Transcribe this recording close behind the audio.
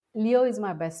Leo is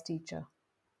my best teacher.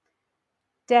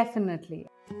 Definitely.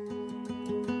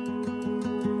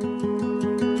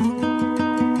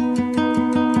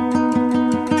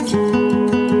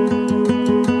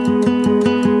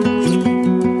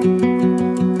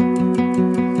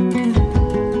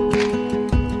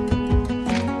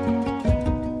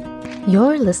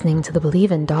 You're listening to the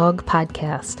Believe in Dog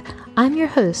podcast. I'm your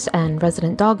host and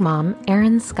resident dog mom,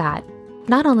 Erin Scott.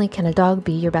 Not only can a dog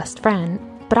be your best friend,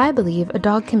 but I believe a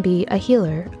dog can be a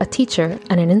healer, a teacher,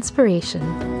 and an inspiration.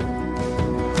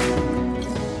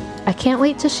 I can't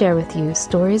wait to share with you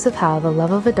stories of how the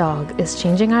love of a dog is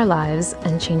changing our lives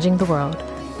and changing the world.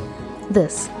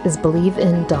 This is Believe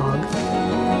in Dog.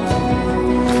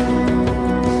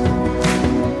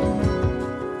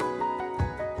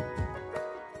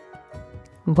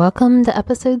 Welcome to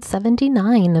episode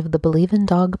 79 of the Believe in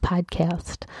Dog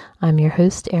podcast. I'm your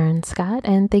host, Erin Scott,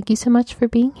 and thank you so much for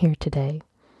being here today.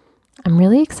 I'm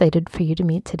really excited for you to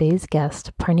meet today's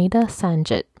guest, Parnita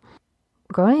Senjit.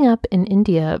 Growing up in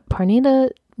India,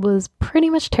 Parnita was pretty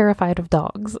much terrified of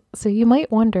dogs, so you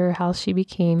might wonder how she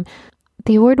became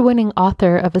the award-winning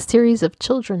author of a series of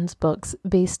children's books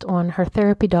based on her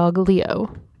therapy dog,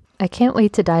 Leo. I can't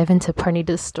wait to dive into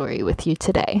Parnita's story with you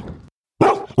today.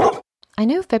 I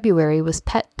know February was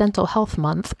Pet Dental Health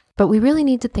Month, but we really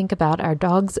need to think about our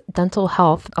dog's dental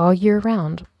health all year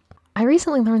round. I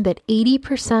recently learned that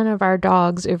 80% of our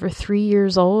dogs over 3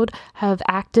 years old have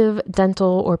active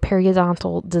dental or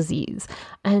periodontal disease.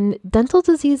 And dental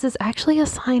disease is actually a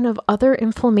sign of other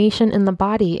inflammation in the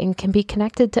body and can be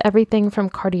connected to everything from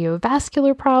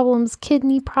cardiovascular problems,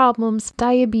 kidney problems,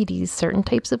 diabetes, certain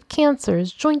types of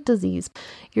cancers, joint disease.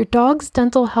 Your dog's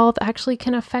dental health actually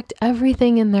can affect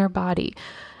everything in their body.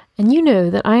 And you know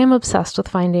that I am obsessed with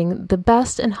finding the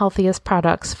best and healthiest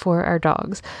products for our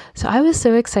dogs. So I was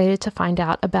so excited to find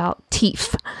out about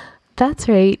teeth. That's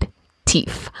right,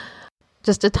 teeth.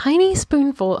 Just a tiny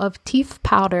spoonful of teeth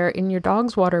powder in your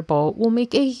dog's water bowl will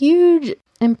make a huge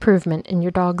improvement in your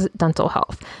dog's dental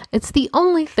health. It's the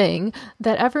only thing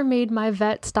that ever made my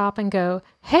vet stop and go,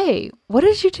 "Hey, what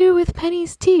did you do with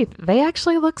Penny's teeth? They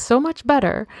actually look so much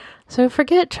better." So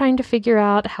forget trying to figure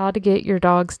out how to get your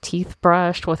dog's teeth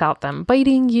brushed without them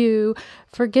biting you.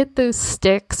 Forget those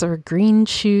sticks or green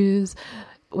shoes.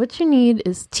 What you need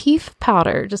is teeth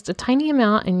powder, just a tiny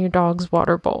amount in your dog's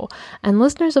water bowl. And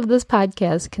listeners of this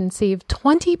podcast can save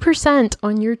 20%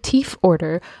 on your teeth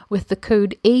order with the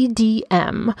code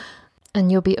ADM. And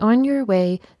you'll be on your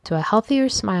way to a healthier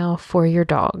smile for your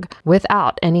dog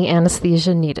without any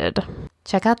anesthesia needed.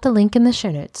 Check out the link in the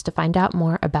show notes to find out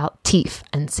more about teeth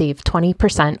and save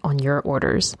 20% on your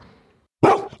orders.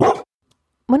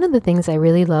 One of the things I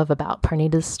really love about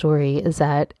Parnita's story is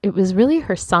that it was really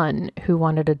her son who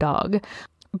wanted a dog,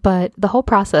 but the whole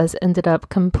process ended up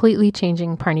completely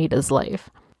changing Parnita's life.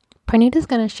 Parnita's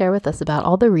going to share with us about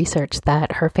all the research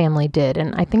that her family did,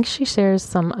 and I think she shares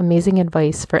some amazing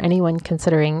advice for anyone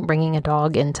considering bringing a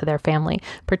dog into their family,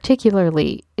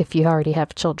 particularly if you already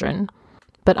have children.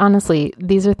 But honestly,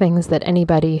 these are things that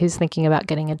anybody who's thinking about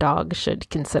getting a dog should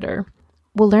consider.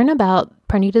 We'll learn about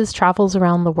Parnita's travels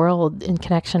around the world in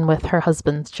connection with her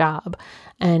husband's job.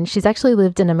 And she's actually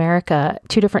lived in America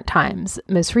 2 different times,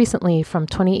 most recently from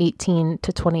 2018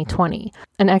 to 2020,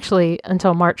 and actually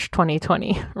until March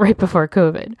 2020, right before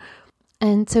COVID.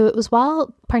 And so it was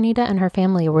while Parnita and her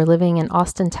family were living in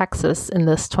Austin, Texas in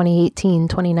this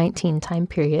 2018-2019 time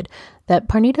period that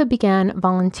Parnita began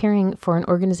volunteering for an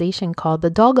organization called the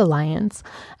Dog Alliance.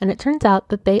 And it turns out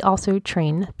that they also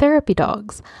train therapy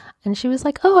dogs. And she was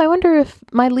like, "Oh, I wonder if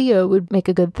my Leo would make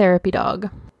a good therapy dog."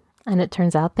 And it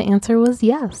turns out the answer was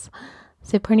yes.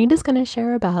 So Parnita's going to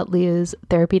share about Leo's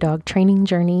therapy dog training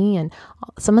journey and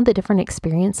some of the different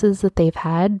experiences that they've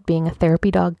had being a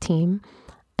therapy dog team.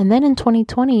 And then in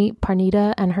 2020,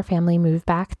 Parnita and her family moved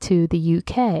back to the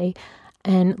UK.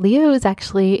 And Leo is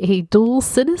actually a dual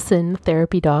citizen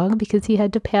therapy dog because he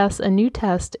had to pass a new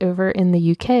test over in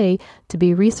the UK to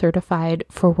be recertified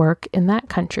for work in that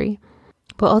country.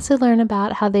 We'll also learn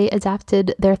about how they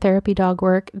adapted their therapy dog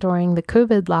work during the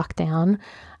COVID lockdown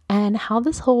and how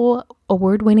this whole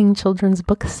award-winning children's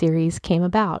book series came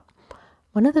about.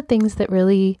 One of the things that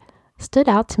really stood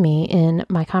out to me in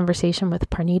my conversation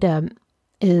with Parnita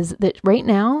is that right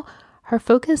now, her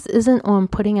focus isn't on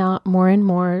putting out more and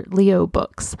more Leo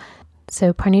books.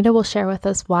 So Parnita will share with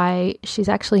us why she's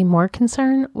actually more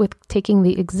concerned with taking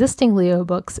the existing Leo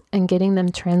books and getting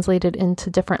them translated into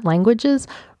different languages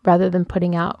rather than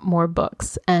putting out more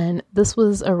books. And this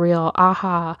was a real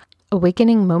aha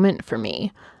awakening moment for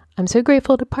me. I'm so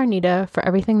grateful to Parnita for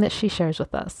everything that she shares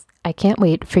with us. I can't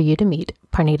wait for you to meet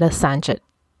Parnita Senjit.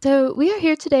 So we are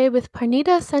here today with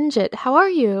Parnita Senjit. How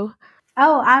are you?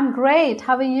 Oh, I'm great.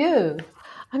 How are you?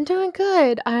 I'm doing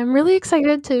good. I'm really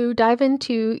excited to dive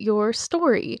into your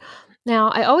story. Now,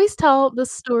 I always tell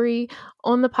this story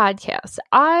on the podcast.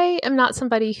 I am not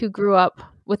somebody who grew up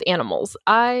with animals.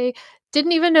 I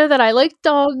didn't even know that I liked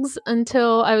dogs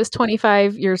until I was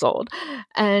 25 years old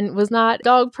and was not a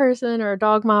dog person or a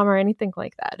dog mom or anything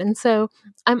like that. And so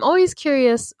I'm always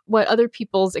curious what other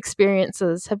people's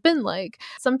experiences have been like.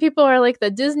 Some people are like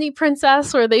the Disney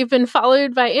princess where they've been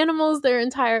followed by animals their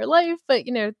entire life, but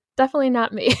definitely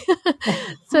not me.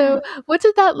 So, what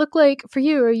did that look like for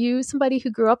you? Are you somebody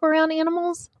who grew up around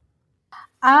animals?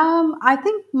 I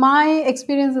think my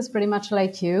experience is pretty much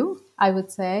like you, I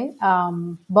would say.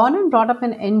 Born and brought up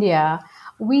in India,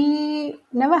 we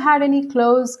never had any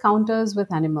close counters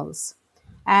with animals.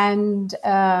 And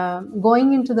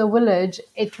going into the village,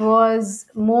 it was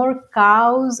more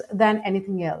cows than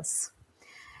anything else.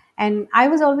 And I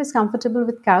was always comfortable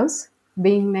with cows,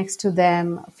 being next to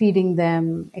them, feeding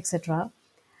them, etc.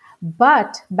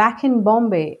 But back in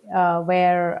Bombay,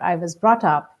 where I was brought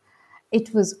up,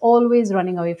 it was always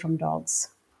running away from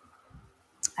dogs.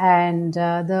 And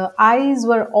the eyes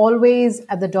were always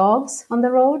at the dogs on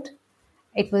the road.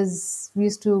 We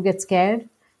used to get scared.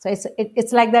 So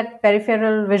it's like that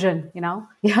peripheral vision,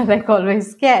 You're like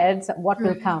always scared. So what will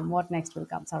Right. come? What next will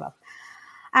come? Sort of.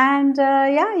 And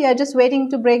yeah, you're just waiting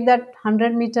to break that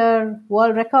 100-meter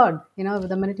world record,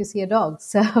 the minute you see a dog.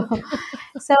 So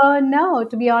no,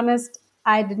 to be honest,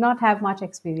 I did not have much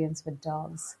experience with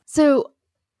dogs. So,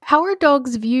 how are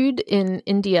dogs viewed in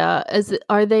India?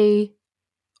 Are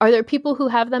there people who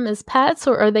have them as pets,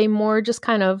 or are they more just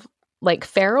kind of like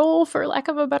feral, for lack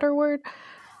of a better word?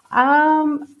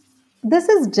 Um, this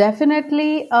is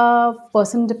definitely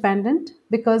person dependent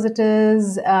because it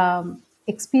is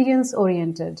experience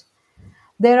oriented.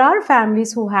 There are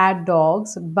families who had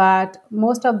dogs, but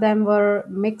most of them were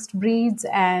mixed breeds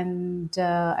and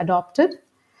adopted.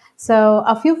 So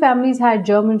a few families had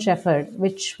German Shepherd,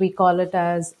 which we call it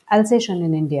as Alsatian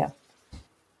in India.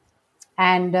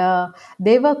 And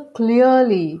they were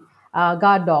clearly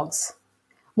guard dogs,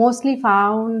 mostly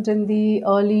found in the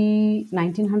early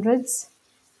 1900s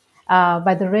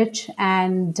by the rich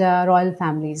and royal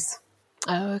families.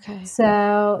 Oh, okay.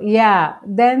 So, yeah,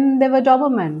 then there were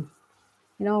Doberman.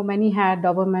 Many had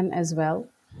Doberman as well.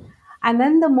 And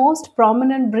then the most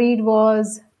prominent breed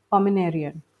was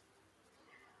Pomeranian.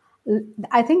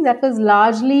 I think that was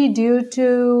largely due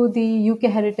to the UK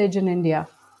heritage in India.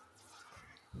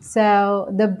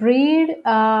 So the breed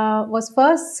was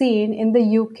first seen in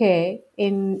the UK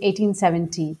in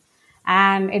 1870,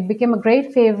 and it became a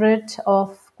great favorite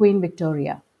of Queen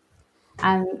Victoria.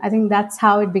 And I think that's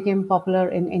how it became popular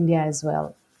in India as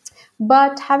well.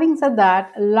 But having said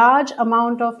that, a large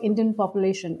amount of Indian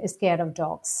population is scared of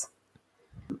dogs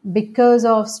because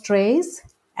of strays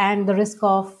and the risk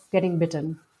of getting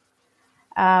bitten,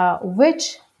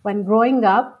 which, when growing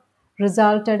up,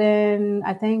 resulted in,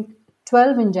 I think,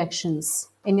 12 injections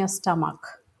in your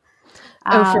stomach.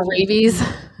 Oh, for Um, rabies.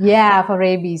 yeah, for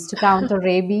rabies, to counter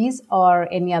rabies or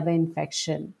any other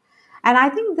infection. And I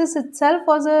think this itself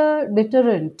was a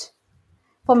deterrent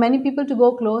for many people to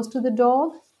go close to the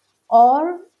dog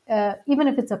or even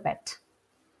if it's a pet.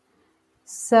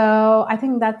 So I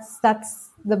think that's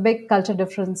the big culture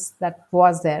difference that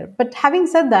was there. But having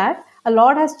said that, a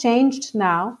lot has changed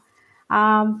now,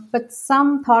 but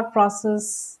some thought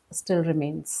process still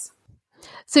remains.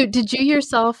 So, did you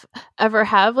yourself ever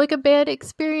have like a bad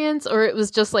experience, or it was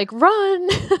just like run?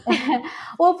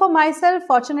 Well, for myself,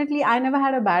 fortunately, I never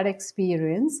had a bad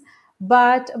experience,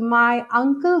 but my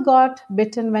uncle got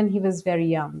bitten when he was very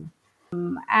young.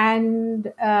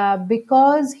 And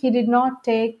because he did not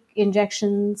take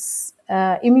injections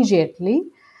immediately,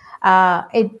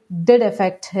 it did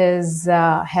affect his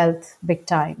health big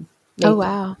time Oh, later.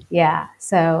 wow. Yeah,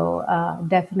 so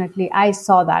definitely I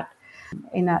saw that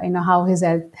how his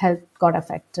health got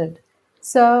affected.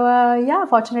 So yeah,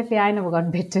 fortunately I never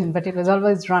got bitten, but it was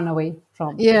always run away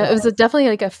from the Yeah, it was dog. definitely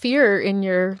like a fear in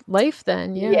your life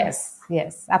then. Yeah.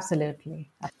 Yes, absolutely.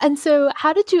 And so,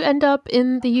 how did you end up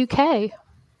in the UK?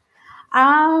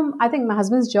 I think my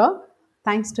husband's job,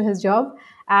 thanks to his job,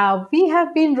 we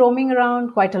have been roaming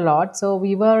around quite a lot. So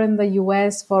we were in the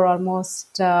US for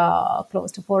almost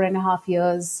close to 4.5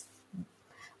 years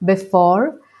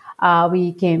before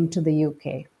we came to the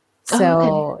UK. Oh, okay.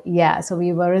 So yeah, so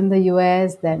we were in the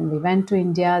US, then we went to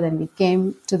India, then we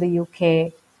came to the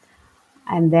UK,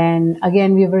 and then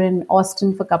again we were in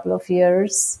Austin for a couple of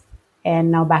years,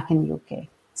 and now back in UK.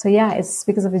 So yeah, it's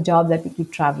because of the job that we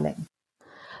keep traveling.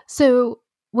 So,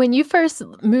 when you first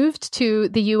moved to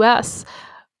the US,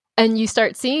 and you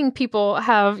start seeing people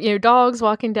have, dogs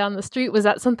walking down the street, was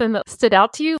that something that stood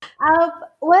out to you? Uh,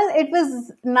 well, it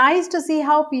was nice to see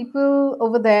how people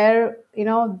over there,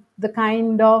 the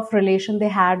kind of relation they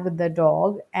had with their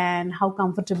dog and how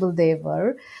comfortable they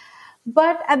were.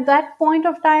 But at that point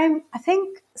of time, I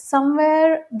think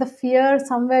somewhere the fear,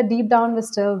 somewhere deep down, was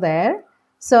still there.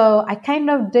 So I kind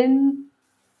of didn't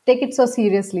take it so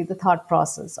seriously, the thought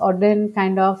process, or didn't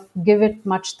kind of give it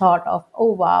much thought of,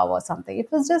 oh, wow, or something.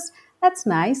 It was just, that's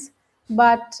nice,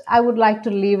 but I would like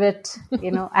to leave it,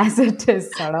 as it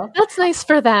is, sort of. That's nice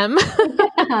for them.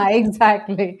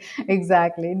 Exactly,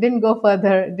 exactly. Didn't go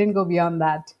further, didn't go beyond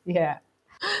that. Yeah.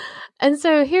 And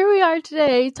so here we are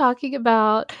today talking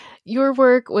about your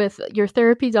work with your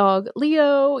therapy dog,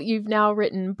 Leo. You've now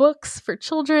written books for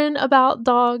children about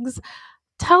dogs.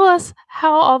 Tell us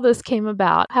how all this came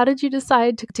about. How did you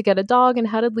decide to get a dog, and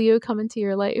how did Leo come into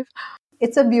your life?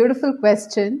 It's a beautiful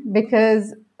question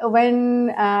because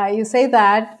when you say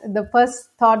that, the first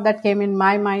thought that came in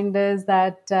my mind is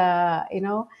that,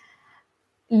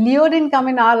 Leo didn't come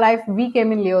in our life, we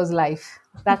came in Leo's life.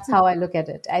 That's how I look at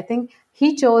it. I think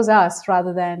he chose us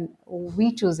rather than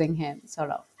we choosing him, sort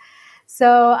of.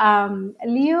 So,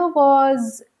 Leo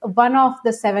was one of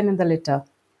the seven in the litter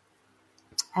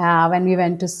when we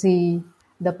went to see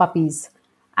the puppies.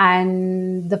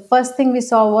 And the first thing we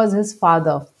saw was his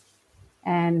father,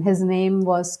 and his name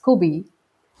was Scooby.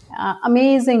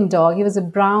 Amazing dog. He was a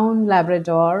brown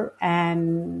Labrador,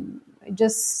 and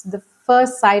just the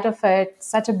first sight of it,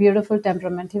 such a beautiful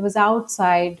temperament. He was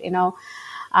outside,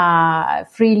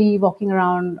 freely walking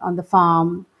around on the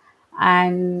farm,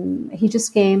 and he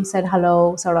just came, said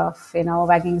hello, sort of,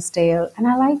 wagging his tail, and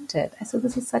I liked it. I said,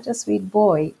 "This is such a sweet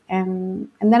boy," and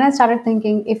then I started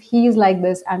thinking, if he's like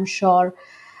this, I'm sure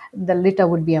the litter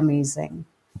would be amazing.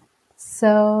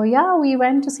 So yeah, we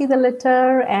went to see the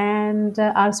litter, and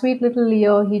our sweet little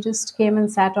Leo, he just came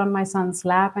and sat on my son's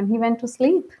lap, and he went to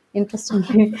sleep.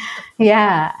 Interestingly,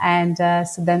 yeah. And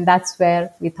so then that's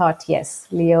where we thought, yes,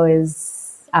 Leo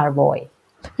is our boy.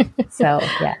 So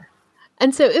yeah.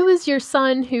 And so it was your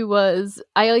son who was,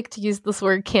 I like to use this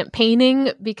word campaigning,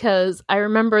 because I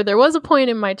remember there was a point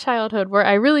in my childhood where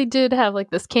I really did have like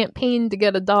this campaign to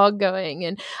get a dog going.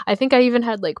 And I think I even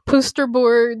had like poster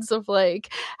boards of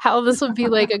like how this would be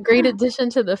like a great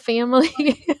addition to the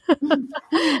family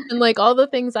and like all the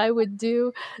things I would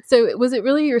do. So was it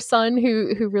really your son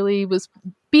who really was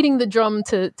beating the drum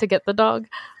to get the dog?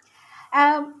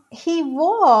 He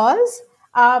was,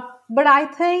 but I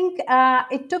think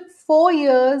it took 4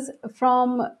 years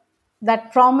from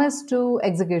that promise to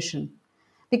execution,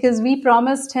 because we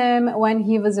promised him when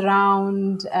he was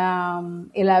around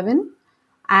 11.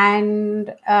 And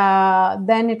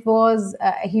then it was,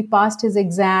 he passed his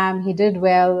exam, he did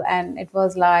well, and it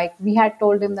was like, we had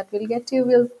told him that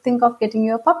we'll think of getting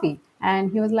you a puppy.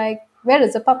 And he was like, where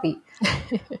is a puppy?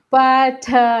 But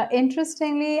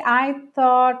interestingly, I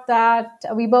thought that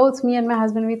me and my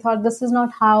husband, we thought this is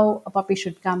not how a puppy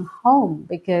should come home,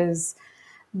 because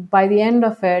by the end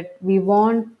of it, we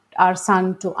want our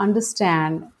son to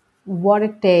understand what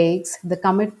it takes, the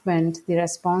commitment, the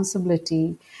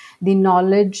responsibility, the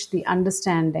knowledge, the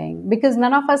understanding, because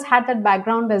none of us had that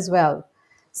background as well.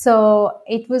 So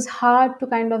it was hard to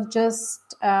kind of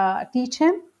just teach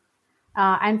him,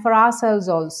 and for ourselves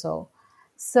also.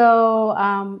 So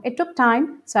it took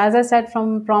time. So as I said,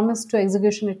 from promise to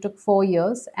execution, it took 4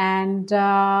 years, and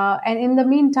in the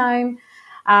meantime,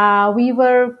 we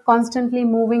were constantly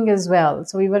moving as well.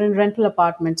 So we were in rental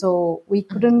apartment, so we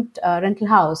couldn't rental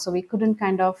house, so we couldn't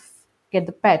kind of get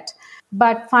the pet.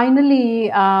 But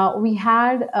finally, we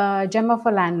had a gem of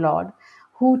a landlord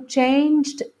who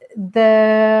changed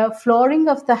the flooring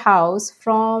of the house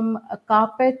from a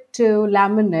carpet to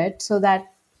laminate, so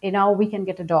that we can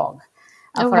get a dog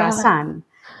Oh, for our wow. son.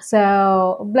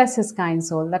 So bless his kind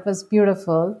soul. That was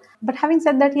beautiful. But having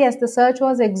said that, yes, the search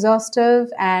was exhaustive,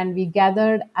 and we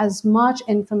gathered as much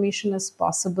information as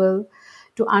possible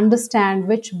to understand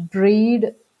which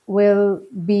breed will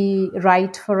be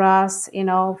right for us,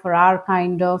 for our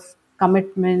kind of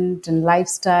commitment and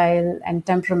lifestyle and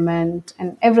temperament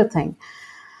and everything.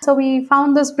 So we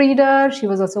found this breeder. She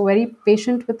was also very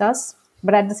patient with us,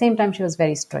 but at the same time, she was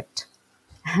very strict.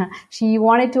 She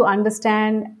wanted to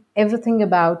understand everything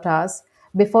about us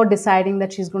before deciding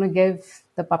that she's going to give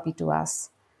the puppy to us.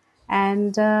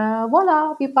 And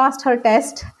voila, we passed her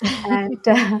test. And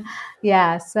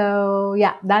yeah, so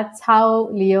yeah, that's how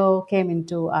Leo came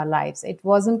into our lives. It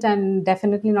wasn't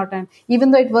definitely not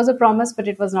even though it was a promise, but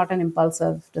it was not an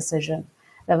impulsive decision.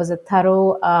 There was a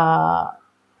thorough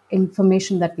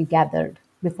information that we gathered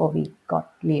before we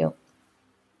got Leo.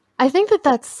 I think that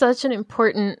that's such an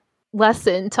important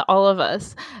lesson to all of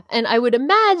us. And I would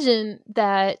imagine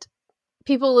that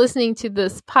people listening to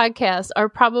this podcast are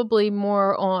probably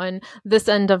more on this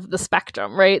end of the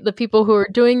spectrum, right? The people who are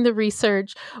doing the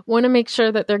research want to make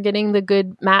sure that they're getting the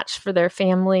good match for their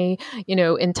family,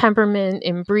 in temperament,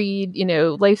 in breed,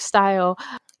 lifestyle.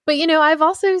 But, I've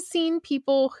also seen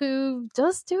people who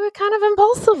just do it kind of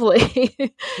impulsively.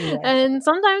 Yeah. And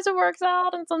sometimes it works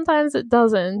out and sometimes it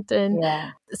doesn't. And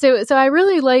Yeah. so I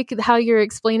really like how you're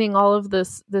explaining all of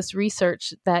this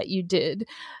research that you did.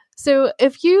 So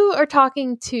if you are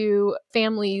talking to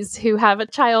families who have a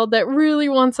child that really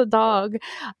wants a dog,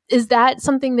 is that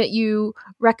something that you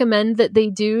recommend that they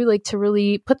do, like to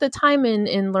really put the time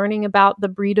in learning about the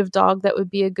breed of dog that would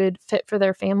be a good fit for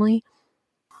their family?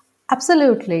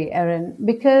 Absolutely, Erin,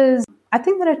 because I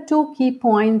think there are two key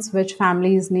points which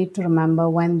families need to remember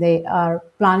when they are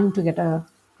planning to get a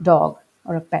dog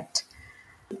or a pet: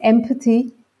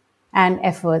 empathy and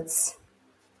efforts.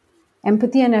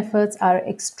 Empathy and efforts are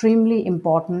extremely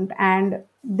important, and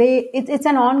it's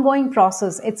an ongoing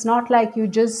process. It's not like you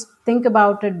just think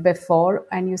about it before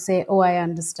and you say, oh, I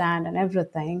understand and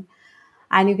everything,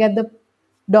 and you get the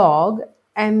dog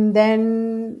and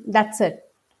then that's it,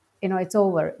 it's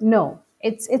over. No,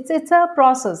 it's a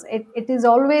process. It is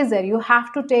always there. You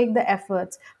have to take the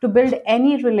efforts to build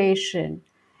any relation.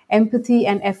 Empathy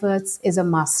and efforts is a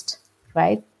must,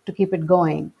 right, to keep it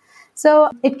going. So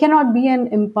it cannot be an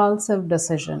impulsive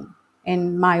decision,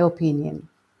 in my opinion.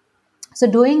 So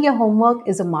doing your homework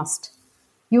is a must.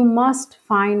 You must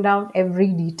find out every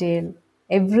detail,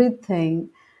 everything.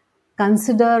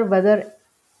 Consider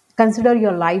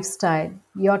your lifestyle,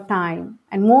 your time,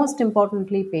 and most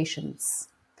importantly, patience.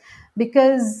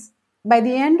 Because by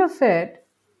the end of it,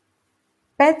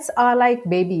 pets are like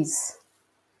babies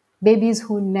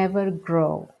who never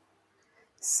grow.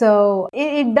 So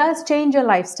it does change your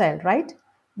lifestyle, right?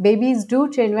 Babies do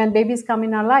change. When babies come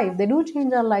in our life, they do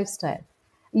change our lifestyle.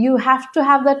 You have to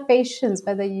have that patience,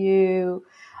 whether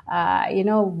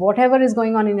whatever is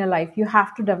going on in your life, you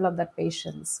have to develop that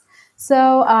patience.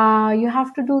 So you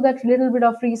have to do that little bit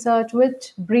of research: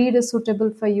 which breed is suitable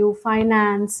for you,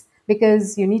 finance,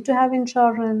 because you need to have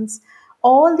insurance.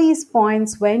 All these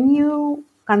points, when you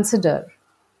consider,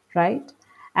 right?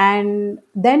 And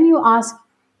then you ask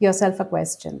yourself a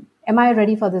question: am I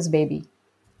ready for this baby?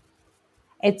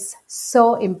 It's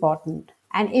so important.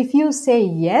 And if you say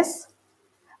yes,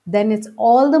 then it's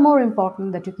all the more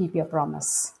important that you keep your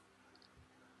promise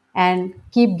and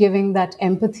keep giving that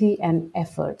empathy and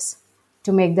efforts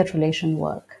to make that relation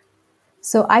work.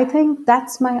 So I think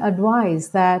that's my advice,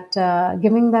 that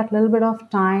giving that little bit of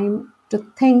time to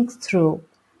think through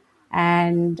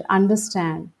and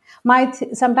understand.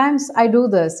 Sometimes I do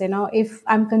this, if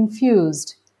I'm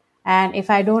confused and if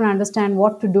I don't understand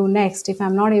what to do next, if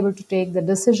I'm not able to take the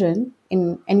decision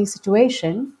in any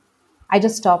situation, I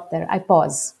just stop there. I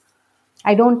pause.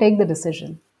 I don't take the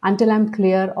decision until I'm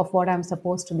clear of what I'm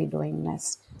supposed to be doing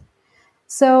next.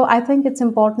 So I think it's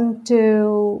important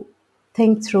to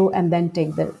think through and then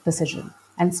take the decision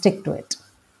and stick to it.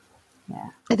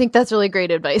 Yeah. I think that's really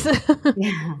great advice.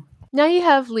 Yeah. Now you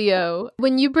have Leo.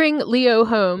 When you bring Leo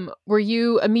home, were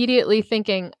you immediately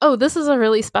thinking, oh, this is a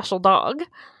really special dog?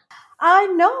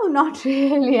 No, not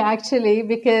really, actually,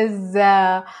 because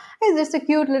it's just a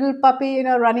cute little puppy,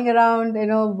 running around,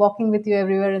 walking with you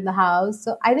everywhere in the house.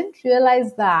 So I didn't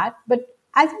realize that. But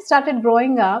as he started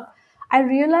growing up, I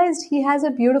realized he has a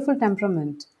beautiful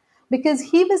temperament, because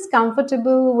he was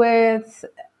comfortable with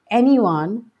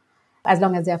anyone as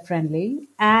long as they're friendly.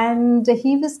 And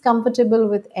he was comfortable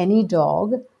with any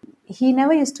dog. He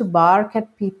never used to bark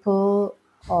at people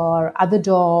or other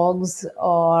dogs,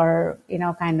 or,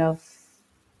 kind of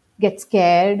get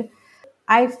scared.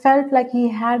 I felt like he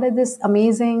had this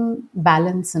amazing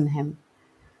balance in him,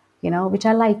 which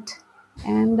I liked.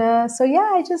 And so,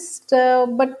 yeah,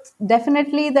 but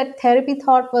definitely that therapy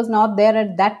thought was not there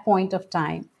at that point of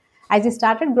time. As he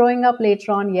started growing up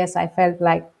later on, yes, I felt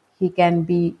like he can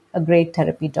be a great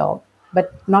therapy dog,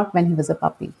 but not when he was a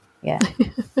puppy. Yeah.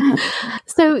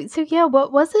 So yeah,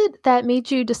 what was it that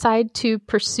made you decide to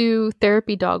pursue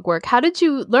therapy dog work? How did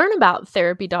you learn about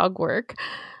therapy dog work?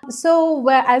 So,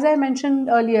 as I mentioned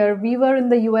earlier, we were in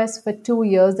the US for 2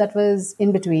 years. That was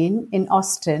in between in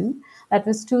Austin. That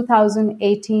was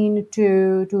 2018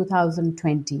 to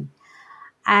 2020.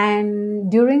 And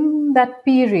during that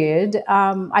period,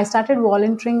 I started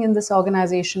volunteering in this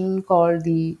organization called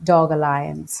the Dog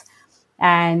Alliance.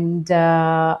 And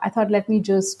I thought, let me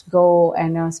just go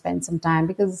and spend some time,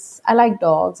 because I like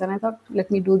dogs. And I thought, let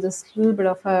me do this little bit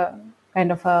of a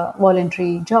kind of a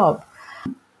voluntary job.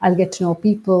 I'll get to know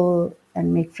people,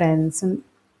 and make friends. And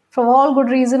for all good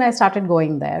reason, I started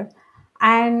going there.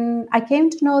 And I came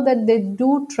to know that they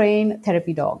do train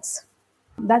therapy dogs.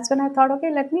 That's when I thought,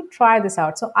 okay, let me try this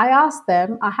out. So I asked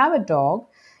them, I have a dog.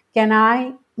 Can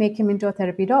I make him into a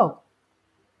therapy dog?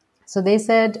 So they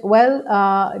said,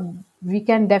 well, we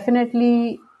can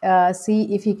definitely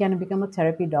see if he can become a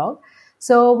therapy dog.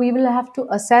 So we will have to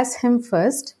assess him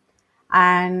first.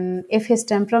 And if his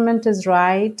temperament is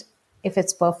right, if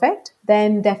it's perfect,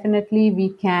 then definitely we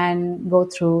can go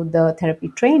through the therapy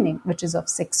training, which is of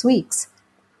 6 weeks.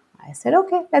 I said,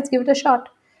 okay, let's give it a shot.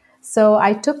 So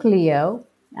I took Leo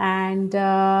and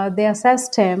they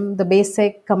assessed him, the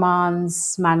basic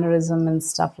commands, mannerism, and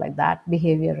stuff like that,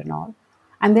 behavior and all.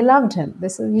 And they loved him. They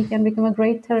said he can become a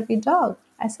great therapy dog.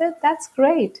 I said, that's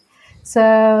great.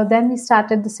 So then we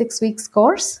started the 6 weeks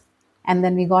course and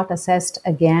then we got assessed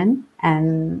again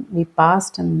and we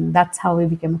passed, and that's how we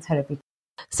became a therapy.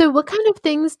 So, what kind of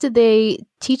things did they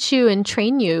teach you and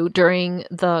train you during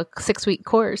the 6 week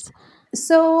course?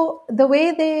 So the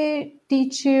way they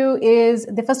teach you is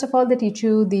they first of all they teach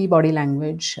you the body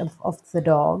language of the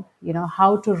dog,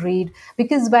 how to read,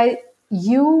 because by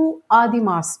you are the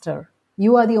master,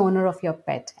 you are the owner of your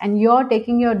pet, and you're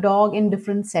taking your dog in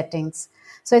different settings.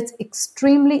 So it's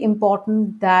extremely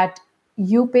important that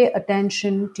you pay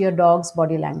attention to your dog's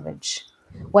body language.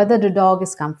 Whether the dog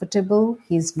is comfortable,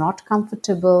 he's not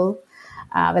comfortable,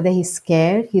 whether he's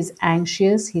scared, he's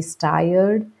anxious, he's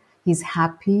tired, he's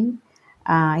happy,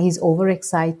 he's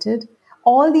overexcited.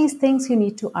 All these things you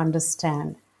need to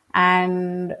understand.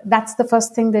 And that's the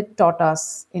first thing they taught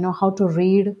us, how to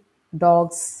read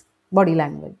dogs' body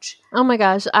language. Oh my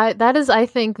gosh, that is, I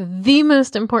think, the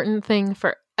most important thing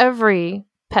for every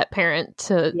pet parent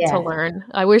to Yeah. learn.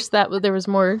 I wish that there was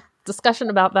more discussion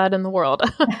about that in the world.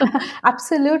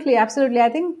 Absolutely, absolutely. I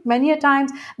think many a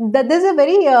times that there's a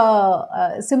very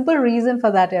simple reason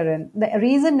for that, Erin. The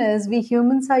reason is we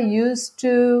humans are used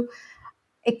to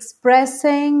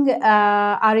expressing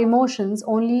our emotions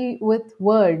only with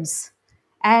words.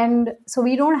 And so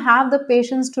we don't have the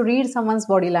patience to read someone's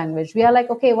body language. We are like,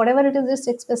 okay, whatever it is, just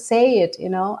express, say it,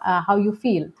 how you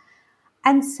feel.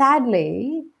 And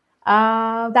sadly,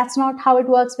 that's not how it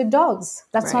works with dogs.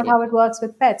 That's not Right. how it works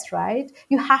with pets, right?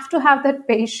 You have to have that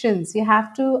patience. You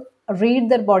have to read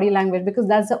their body language because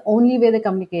that's the only way they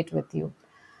communicate with you.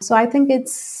 So I think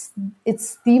it's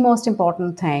the most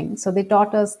important thing. So they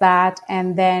taught us that,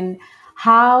 and then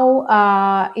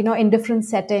how in different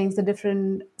settings, the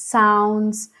different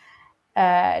sounds,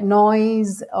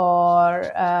 noise or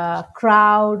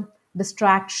crowd,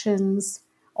 distractions,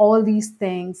 all these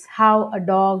things, how a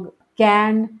dog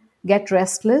can get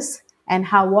restless and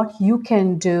how what you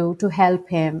can do to help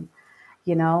him.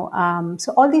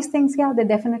 So all these things, yeah, they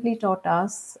definitely taught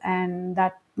us, and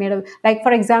that made a, like,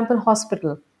 for example,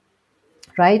 hospital,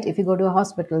 right? If you go to a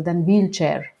hospital, then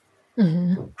wheelchair,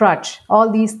 crutch,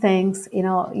 all these things,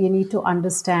 you need to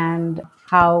understand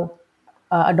how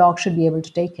a dog should be able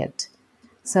to take it.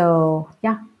 So,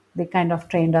 yeah, they kind of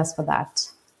trained us for that.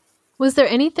 Was there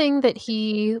anything that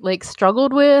he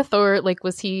struggled with, or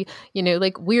was he,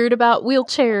 weird about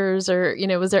wheelchairs,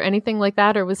 or, was there anything like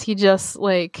that, or was he just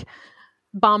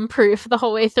bomb proof the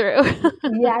whole way through?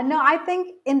 Yeah, no, I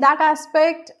think in that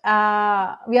aspect,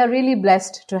 we are really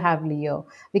blessed to have Leo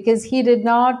because he did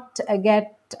not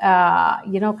get,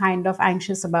 kind of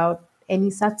anxious about any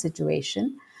such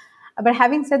situation. But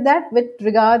having said that, with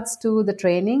regards to the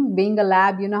training, being a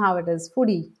lab, you know how it is,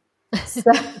 foodie.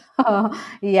 So,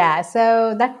 yeah,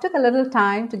 so that took a little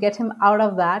time to get him out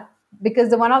of that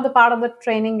because one of the part of the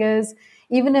training is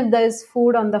even if there's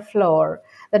food on the floor,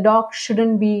 the dog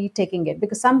shouldn't be taking it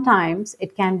because sometimes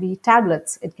it can be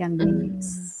tablets, it can be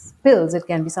pills, it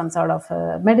can be some sort of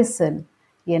medicine,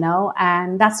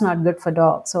 and that's not good for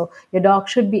dogs. So your dog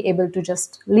should be able to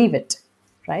just leave it,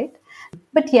 right?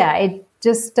 But yeah, it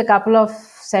just a couple of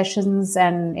sessions,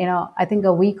 and I think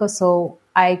a week or so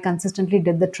I consistently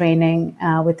did the training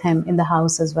with him in the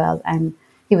house as well, and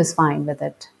he was fine with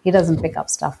it. He doesn't pick up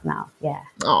stuff now. Yeah.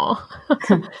 Oh,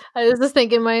 I was just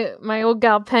thinking my old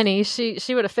gal Penny, she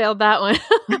would have failed that one.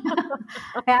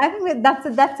 Yeah, I think that's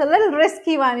a little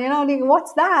risky one. Like,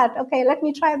 what's that? Okay, let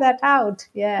me try that out.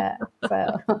 Yeah.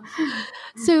 So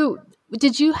So,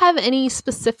 did you have any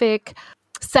specific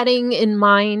setting in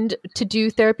mind to do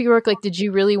therapy work? Did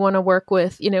you really want to work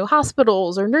with,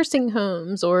 hospitals or nursing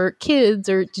homes or kids,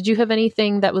 or did you have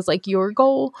anything that was your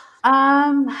goal?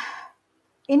 um,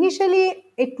 initially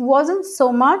it wasn't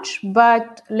so much,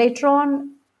 but later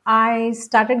on I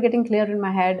started getting clear in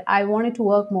my head. I wanted to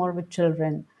work more with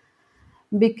children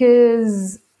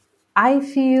because I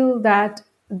feel that,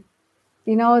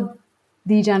 you know,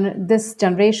 this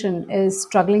generation is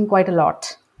struggling quite a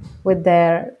lot with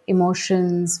their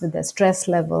emotions, with their stress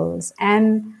levels,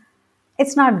 and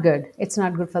it's not good. It's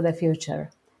not good for their future.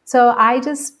 So I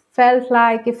just felt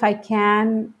like if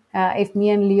me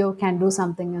and Leo can do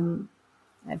something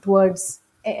towards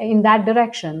in that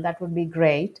direction, that would be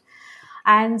great.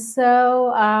 And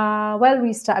so,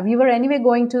 we were anyway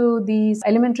going to the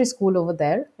elementary school over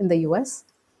there in the US.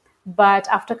 But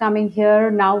after coming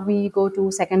here, now we go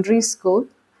to secondary school,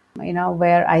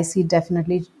 where I see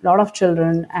definitely a lot of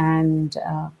children and,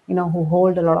 who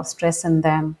hold a lot of stress in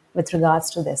them with regards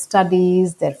to their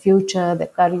studies, their future, their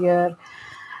career,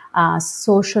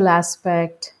 social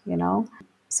aspect.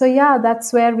 So, yeah,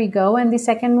 that's where we go. And the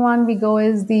second one we go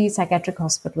is the psychiatric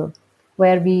hospital,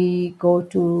 where we go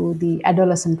to the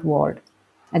adolescent ward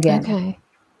again. Okay.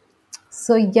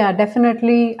 So, yeah,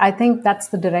 definitely, I think that's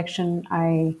the direction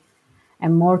I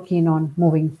am more keen on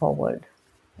moving forward.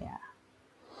 Yeah.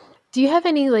 Do you have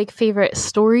any like favorite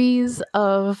stories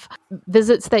of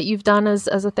visits that you've done as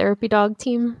a therapy dog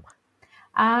team?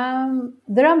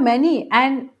 There are many,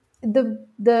 and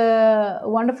the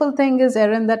wonderful thing is,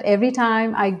 Erin, that every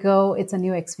time I go, it's a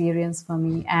new experience for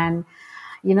me. And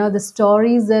the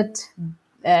stories that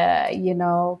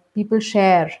people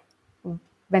share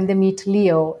when they meet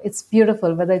Leo, it's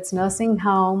beautiful. Whether it's nursing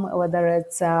home, whether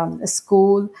it's a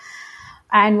school.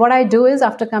 And what I do is,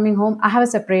 after coming home, I have a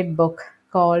separate book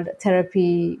called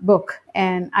Therapy Book,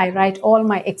 and I write all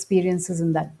my experiences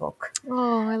in that book.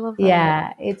 Oh, I love that.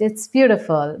 Yeah, it's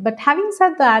beautiful. But having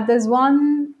said that, there's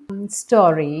one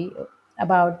story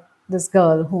about this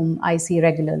girl whom I see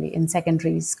regularly in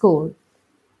secondary school.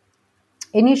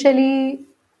 Initially,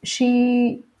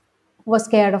 she was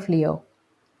scared of Leo.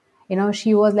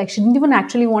 She was like, she didn't even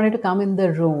actually wanted to come in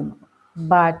the room.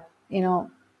 But,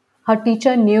 her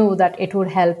teacher knew that it would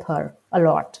help her a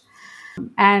lot.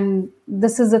 And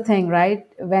this is the thing, right?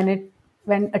 When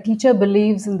a teacher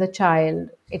believes in the child,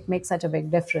 it makes such a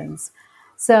big difference.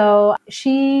 So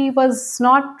she was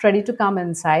not ready to come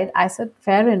inside. I said,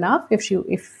 fair enough. If you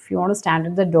want to stand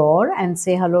at the door and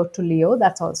say hello to Leo,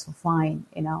 that's also fine.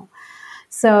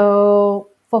 So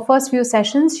for first few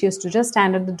sessions, she used to just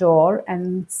stand at the door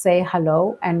and say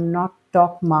hello and not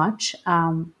talk much.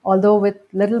 Although with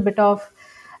little bit of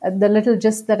the little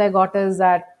gist that I got is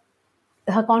that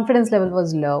her confidence level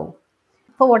was low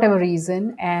for whatever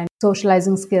reason, and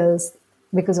socializing skills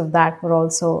because of that were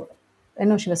also,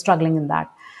 she was struggling in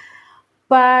that.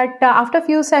 But after a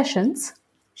few sessions,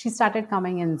 she started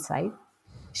coming inside.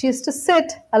 She used to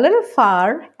sit a little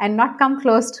far and not come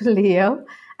close to Leo.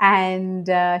 And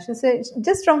she said,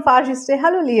 just from far, she say,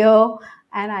 hello, Leo.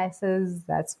 And I says,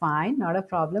 that's fine, not a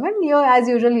problem. And Leo, as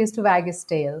usual, used to wag his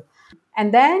tail.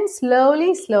 And then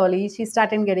slowly, she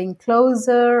started getting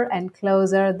closer and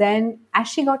closer. Then as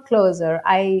she got closer,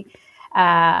 I,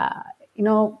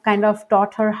 kind of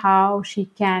taught her how she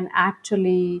can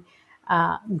actually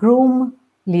groom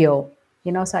Leo.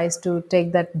 So I used to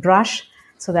take that brush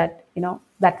so that,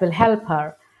 that will help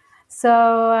her.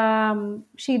 So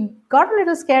she got a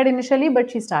little scared initially, but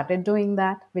she started doing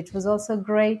that, which was also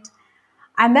great.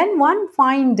 And then one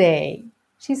fine day,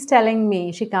 she's telling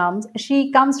me she comes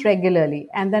regularly.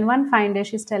 And then one fine day,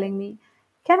 she's telling me,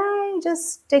 can I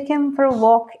just take him for a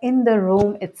walk in the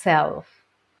room itself?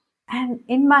 And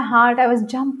in my heart, I was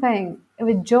jumping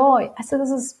with joy. I said, this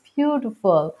is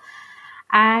beautiful.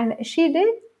 And she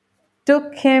did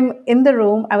took him in the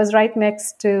room. I was right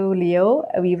next to Leo.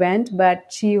 We went, but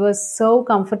she was so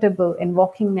comfortable in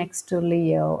walking next to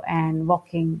Leo and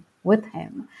walking with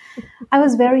him. I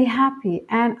was very happy.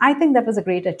 And I think that was a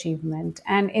great achievement.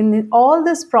 And in all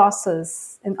this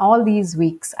process, in all these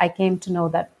weeks, I came to know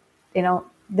that,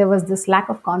 there was this lack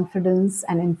of confidence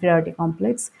and inferiority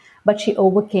complex, but she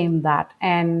overcame that.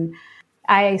 And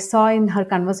I saw in her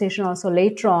conversation also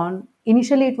later on,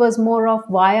 initially it was more of,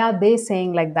 why are they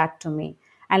saying like that to me?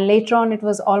 And later on, it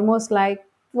was almost like,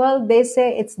 well, they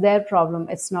say it's their problem,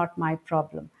 it's not my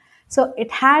problem. So it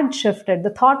had shifted, the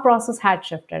thought process had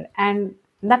shifted. And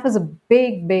that was a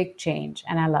big change.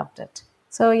 And I loved it.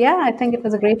 So, yeah, I think it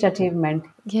was a great achievement.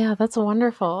 Yeah, that's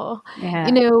wonderful.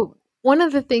 Yeah. One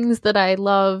of the things that I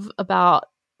love about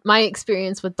my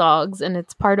experience with dogs, and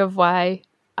it's part of why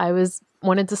I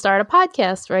wanted to start a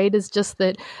podcast, right, is just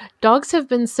that dogs have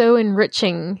been so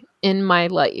enriching in my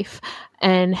life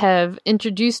and have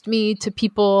introduced me to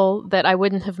people that I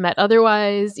wouldn't have met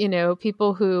otherwise,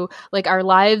 people who like our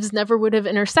lives never would have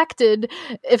intersected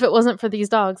if it wasn't for these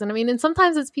dogs. And I mean, and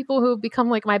sometimes it's people who become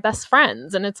like my best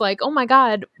friends, and it's like, oh my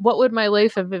God, what would my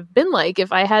life have been like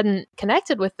if I hadn't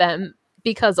connected with them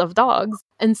because of dogs?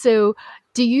 And so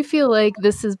Do you feel like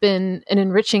this has been an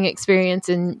enriching experience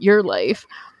in your life?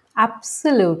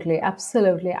 Absolutely,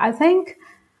 absolutely. I think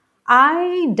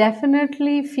I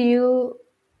definitely feel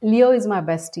Leo is my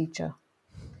best teacher.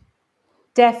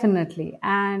 Definitely.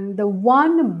 And the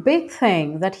one big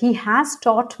thing that he has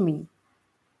taught me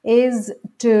is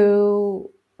to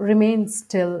remain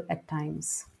still at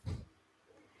times.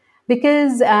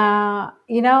 Because,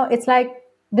 it's like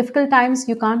difficult times,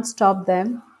 you can't stop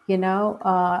them.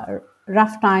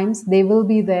 Rough times, they will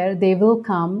be there, they will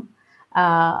come.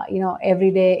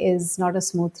 Every day is not a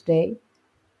smooth day.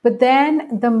 But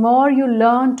then the more you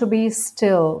learn to be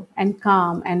still and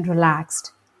calm and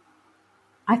relaxed,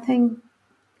 I think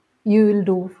you will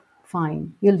do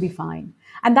fine. You'll be fine.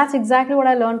 And that's exactly what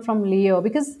I learned from Leo,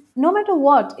 because no matter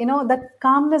what, that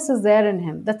calmness is there in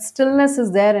him, that stillness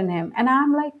is there in him. And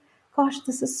I'm like, gosh,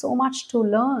 this is so much to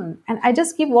learn. And I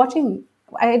just keep watching.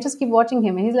 I just keep watching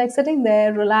him. And he's like sitting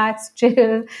there, relaxed, chill.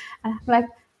 And I'm like,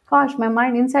 gosh,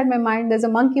 inside my mind, there's a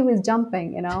monkey who is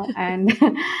jumping. And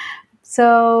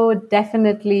so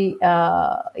definitely,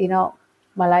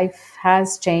 my life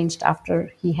has changed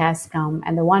after he has come.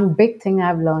 And the one big thing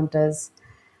I've learned is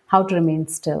how to remain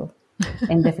still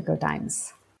in difficult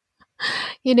times.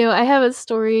 I have a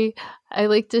story I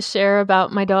like to share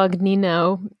about my dog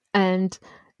Nino. And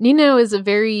Nino is a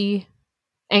very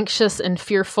anxious and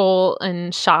fearful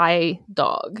and shy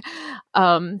dog.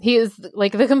 He is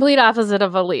like the complete opposite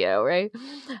of a Leo, right?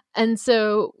 And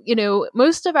so,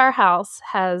 most of our house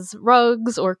has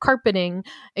rugs or carpeting,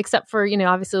 except for,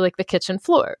 obviously like the kitchen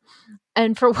floor.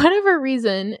 And for whatever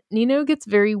reason, Nino gets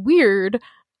very weird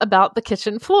about the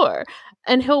kitchen floor.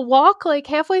 And he'll walk like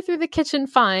halfway through the kitchen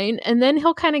fine, and then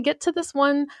he'll kind of get to this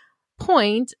one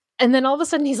point, and then all of a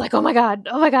sudden he's like, oh my God,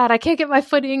 I can't get my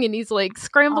footing. And he's like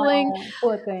scrambling. Oh,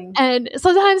 poor thing. And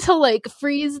sometimes he'll like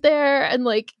freeze there and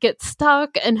like get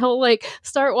stuck, and he'll like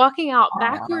start walking out Oh,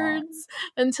 backwards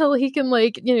until he can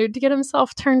like, to get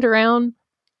himself turned around.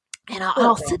 And poor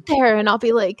I'll sit thing. there and I'll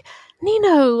be like,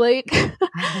 Nino, like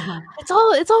it's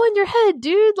all in your head,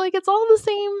 dude. Like it's all the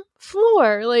same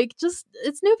floor. Like just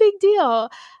it's no big deal.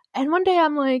 And one day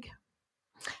I'm like,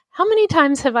 how many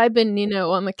times have I been Nino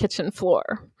on the kitchen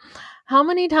floor? How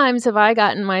many times have I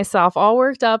gotten myself all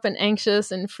worked up and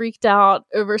anxious and freaked out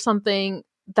over something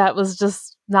that was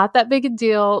just not that big a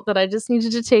deal, that I just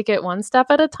needed to take it one step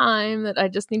at a time, that I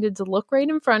just needed to look right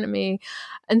in front of me.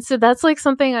 And so that's like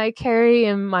something I carry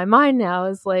in my mind now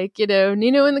is like,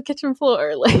 Nino in the kitchen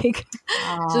floor, like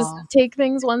just Oh, take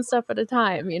things one step at a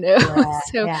time. yeah,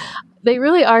 So yeah. they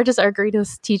really are just our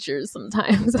greatest teachers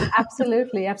sometimes.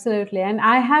 Absolutely, absolutely. And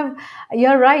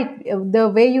you're right. The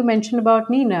way you mentioned about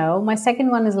Nino, my second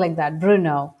one is like that,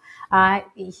 Bruno.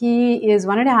 He is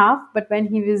 1.5, but when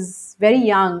he was very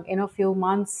young, a few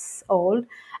months old,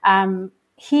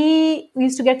 he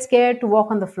used to get scared to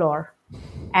walk on the floor.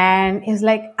 And he's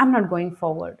like, I'm not going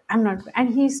forward. I'm not.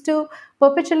 And he used to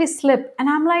perpetually slip. And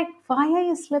I'm like, why are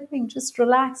you slipping? Just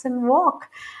relax and walk.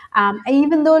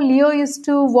 Even though Leo used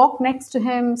to walk next to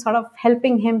him, sort of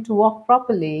helping him to walk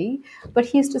properly, but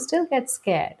he used to still get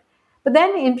scared. But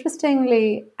then,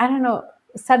 interestingly, I don't know,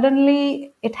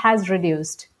 suddenly it has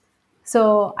reduced.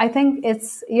 So I think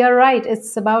you're right.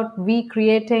 It's about we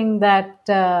creating that,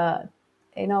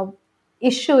 you know,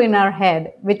 issue in our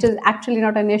head, which is actually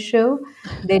not an issue.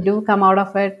 They do come out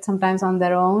of it sometimes on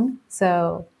their own.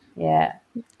 So, yeah.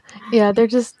 Yeah,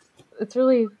 it's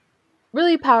really,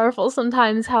 really powerful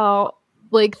sometimes how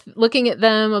like looking at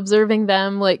them, observing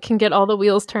them, like can get all the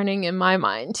wheels turning in my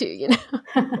mind too.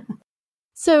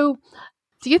 So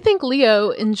do you think Leo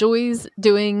enjoys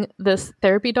doing this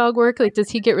therapy dog work? Like,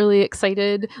 does he get really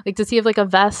excited? Like, does he have like a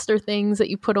vest or things that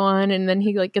you put on and then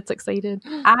he like gets excited?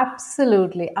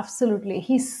 Absolutely, absolutely.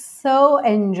 He so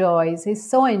enjoys.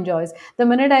 The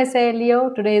minute I say, Leo,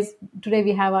 today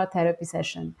we have our therapy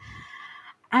session.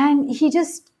 And he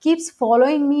just keeps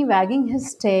following me, wagging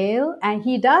his tail. And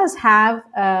he does have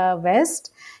a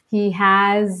vest. He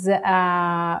has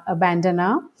a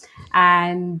bandana.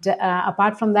 And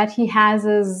apart from that, he has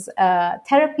his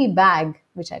therapy bag,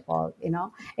 which I call,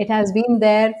 it has been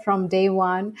there from day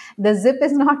one. The zip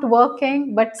is not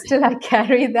working, but still I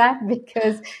carry that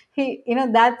because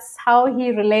that's how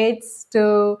he relates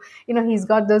to, he's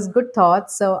got those good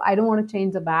thoughts. So I don't want to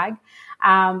change the bag.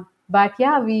 But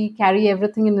yeah, we carry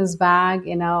everything in his bag,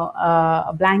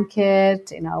 a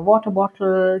blanket, a water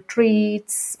bottle,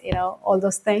 treats, all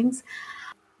those things.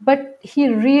 But he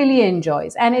really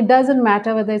enjoys, and it doesn't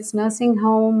matter whether it's nursing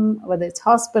home, whether it's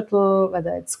hospital,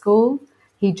 whether it's school,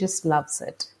 he just loves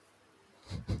it.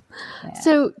 Yeah.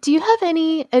 So, do you have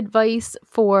any advice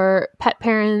for pet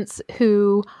parents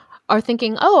who are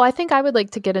thinking, oh, I think I would like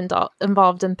to get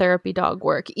involved in therapy dog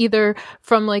work, either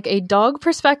from like a dog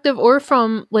perspective or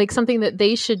from like something that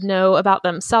they should know about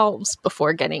themselves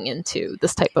before getting into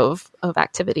this type of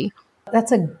activity?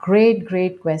 That's a great,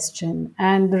 great question.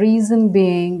 And the reason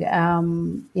being,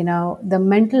 the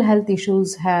mental health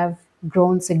issues have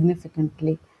grown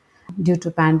significantly due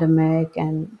to pandemic,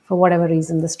 and for whatever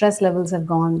reason the stress levels have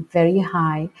gone very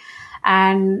high,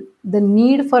 and the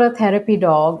need for a therapy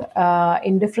dog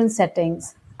in different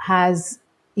settings has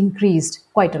increased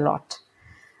quite a lot.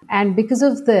 And because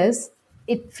of this,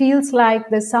 it feels like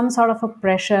there's some sort of a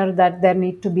pressure that there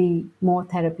need to be more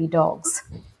therapy dogs,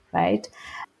 right?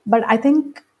 But I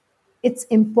think it's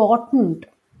important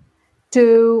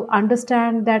to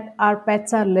understand that our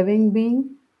pets are living beings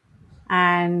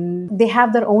and they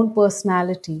have their own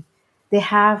personality. They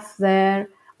have their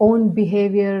own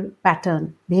behavioral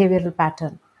pattern,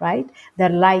 right? Their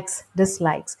likes,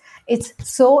 dislikes. It's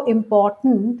so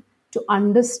important to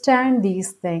understand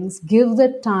these things, give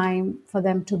the time for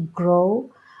them to grow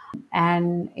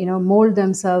and mold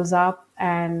themselves up,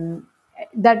 and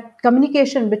that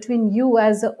communication between you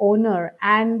as the owner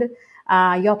and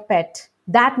your pet,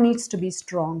 that needs to be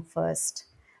strong first,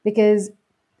 because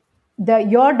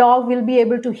your dog will be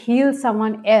able to heal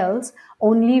someone else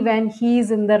only when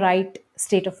he's in the right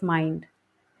state of mind.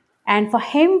 And for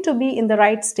him to be in the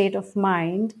right state of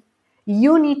mind,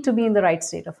 you need to be in the right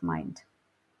state of mind.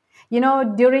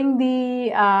 During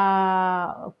the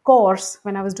course,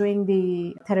 when I was doing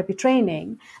the therapy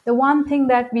training, the one thing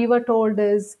that we were told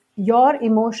is your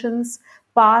emotions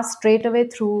pass straight away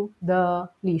through the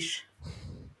leash.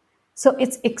 So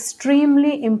it's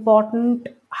extremely important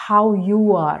how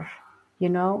you are,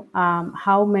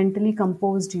 how mentally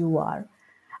composed you are,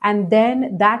 and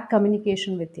then that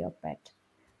communication with your pet.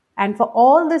 And for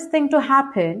all this thing to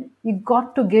happen, you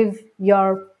got to give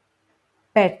your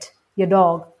pet, your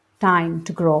dog, time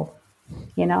to grow,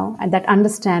 and that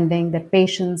understanding, that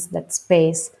patience, that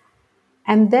space.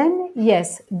 And then,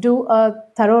 yes, do a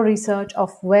thorough research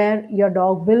of where your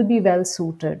dog will be well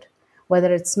suited,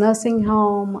 whether it's nursing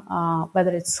home,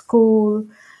 whether it's school,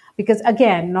 because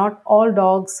again, not all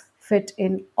dogs fit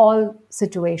in all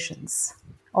situations,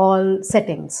 all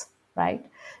settings, right?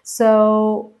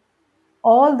 So,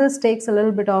 all this takes a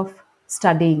little bit of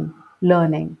studying,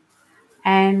 learning,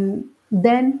 and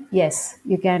then yes,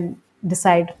 you can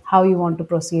decide how you want to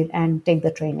proceed and take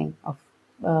the training of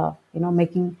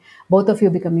making both of you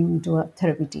becoming into a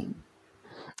therapy team.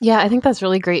 Yeah, I think that's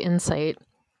really great insight.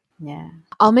 Yeah.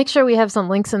 I'll make sure we have some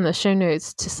links in the show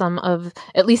notes to some of,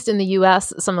 at least in the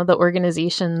US, some of the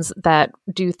organizations that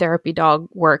do therapy dog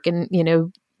work, and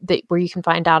where you can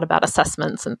find out about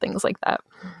assessments and things like that.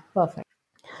 Perfect.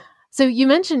 So you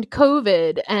mentioned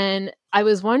COVID, and I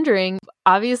was wondering,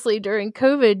 obviously during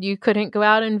COVID, you couldn't go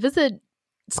out and visit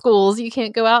schools, you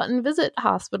can't go out and visit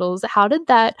hospitals. How did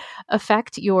that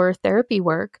affect your therapy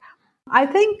work? I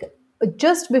think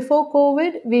just before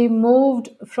COVID, we moved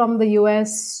from the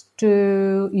US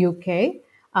to UK.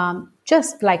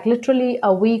 Just like literally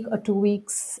a week or 2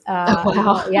 weeks. Oh,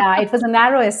 wow. Yeah, it was a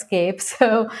narrow escape.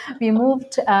 So we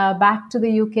moved back to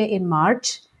the UK in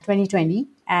March 2020,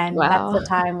 and that's Wow. the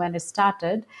time when it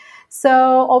started.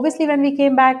 So obviously, when we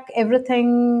came back,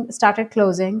 everything started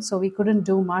closing, so we couldn't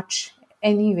do much,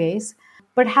 anyways.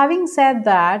 But having said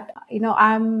that,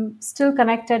 I'm still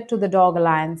connected to the Dog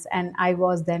Alliance, and I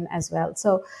was then as well.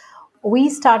 So we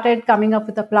started coming up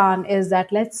with a plan is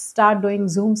that let's start doing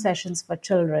Zoom sessions for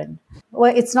children.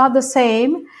 Well, it's not the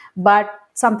same, but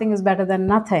something is better than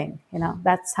nothing.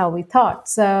 That's how we thought.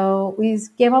 So we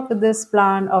came up with this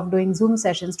plan of doing Zoom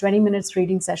sessions, 20 minutes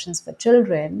reading sessions for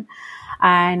children.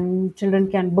 And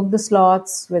children can book the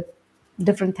slots with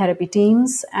different therapy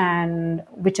teams and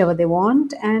whichever they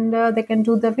want, and they can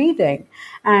do the reading.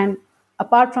 And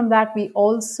apart from that, we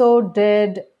also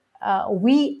did,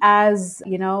 we as,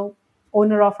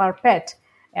 owner of our pet,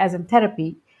 as in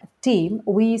therapy team,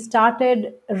 we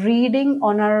started reading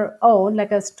on our own,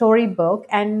 like a storybook,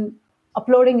 and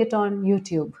uploading it on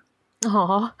YouTube.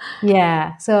 Aw.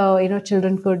 Yeah, so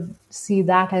children could see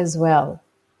that as well.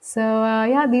 So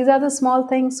yeah, these are the small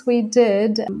things we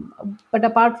did. But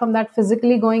apart from that,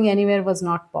 physically going anywhere was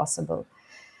not possible.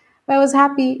 But I was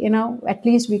happy, at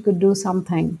least we could do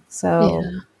something. So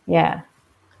Yeah.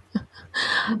 yeah.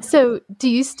 So do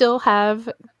you still have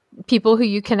people who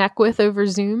you connect with over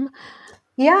Zoom?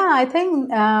 Yeah, I think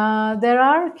there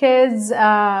are kids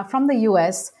from the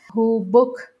US who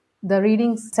book the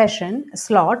reading session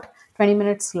slot,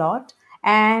 20-minute slot.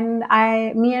 And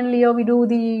me and Leo, we do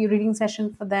the reading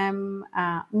session for them,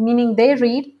 meaning they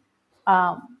read.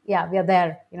 Yeah, we are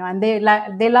there, and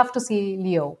they love to see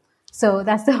Leo. So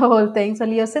that's the whole thing. So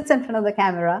Leo sits in front of the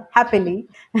camera happily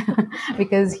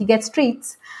because he gets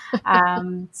treats.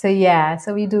 So yeah,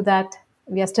 so we do that.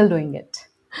 We are still doing it.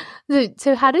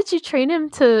 So how did you train him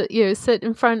to, sit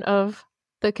in front of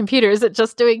the computer? Is it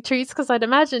just doing treats? Because I'd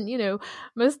imagine,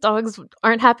 most dogs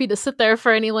aren't happy to sit there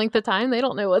for any length of time. They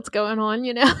don't know what's going on.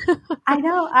 I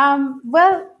know.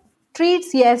 Well,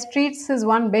 treats, yes, treats is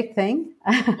one big thing.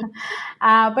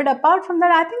 But apart from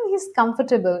that, I think he's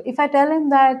comfortable. If I tell him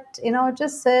that,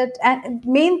 just sit, and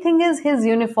main thing is his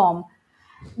uniform.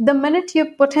 The minute you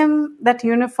put him that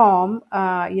uniform,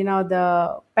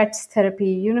 the pets therapy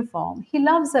uniform, he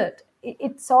loves it.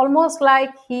 It's almost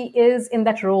like he is in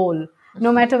that role.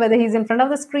 No matter whether he's in front of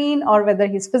the screen or whether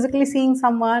he's physically seeing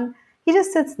someone, he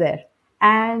just sits there.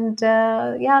 And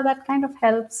yeah, that kind of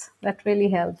helps. That really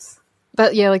helps.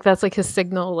 But yeah, like that's like his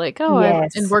signal, like, oh, I'm in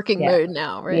Yes. working Yeah. mode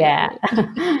now, right? Yeah.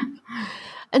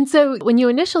 And so when you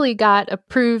initially got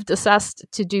approved, assessed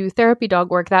to do therapy dog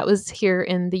work, that was here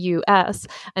in the US.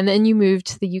 And then you moved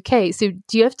to the UK. So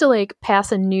do you have to like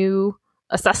pass a new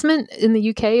assessment in the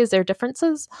UK? Is there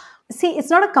differences? See, it's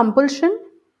not a compulsion,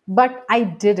 but I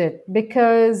did it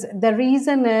because the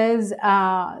reason is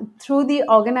through the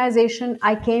organization,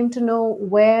 I came to know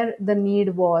where the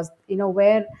need was,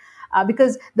 where,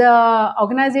 because the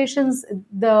organizations,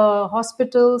 the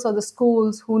hospitals or the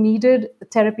schools who needed a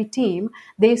therapy team,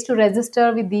 they used to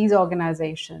register with these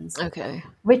organizations, Okay.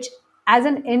 which as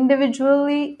an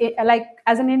individually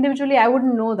I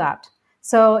wouldn't know that.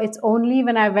 So it's only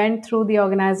when I went through the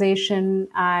organization,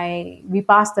 we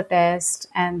passed the test,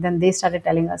 and then they started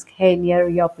telling us, hey, near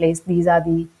your place these are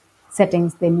the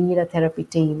settings they need a therapy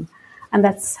team. And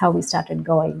that's how we started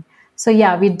going. So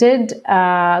yeah, we did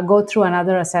go through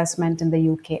another assessment in the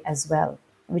UK as well,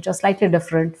 which was slightly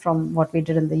different from what we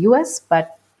did in the US,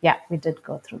 but yeah, we did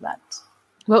go through that.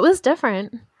 What was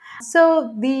different?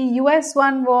 So the US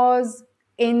one was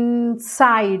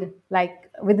inside, like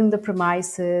within the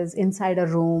premises, inside a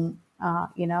room,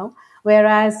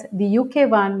 whereas the UK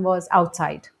one was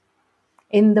outside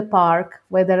in the park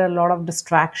where there are a lot of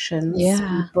distractions,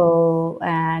 Yeah. people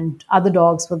and other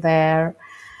dogs were there.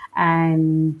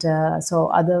 And so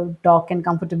other dog can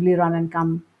comfortably run and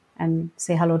come and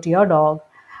say hello to your dog.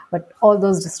 But all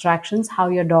those distractions, how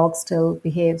your dog still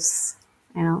behaves,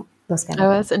 those kind of Oh,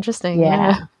 things. that's interesting.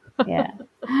 Yeah. Yeah.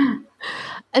 Yeah.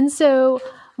 And so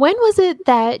when was it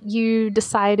that you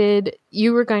decided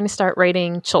you were going to start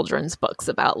writing children's books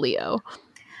about Leo?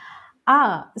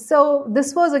 So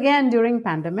this was again during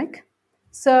pandemic.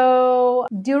 So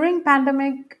during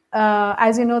pandemic,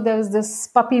 as you know, there was this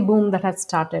puppy boom that had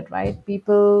started, right?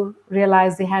 People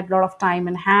realized they had a lot of time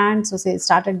in hand, so they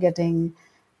started getting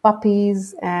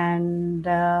puppies, and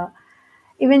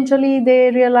eventually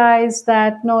they realized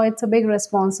that no, it's a big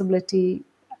responsibility.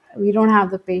 We don't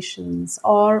have the patience,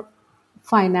 or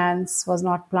finance was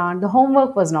not planned. The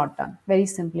homework was not done, very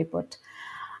simply put,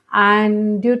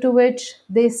 and due to which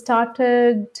they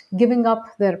started giving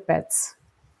up their pets,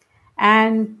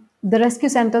 and the rescue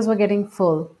centers were getting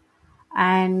full,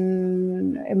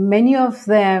 and many of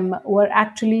them were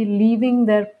actually leaving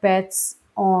their pets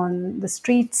on the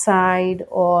street side,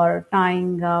 or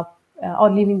tying up,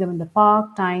 or leaving them in the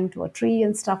park tying to a tree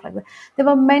and stuff like that. There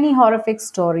were many horrific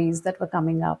stories that were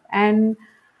coming up, and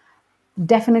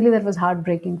definitely that was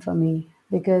heartbreaking for me,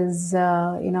 because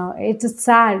it's just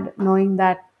sad knowing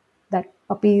that that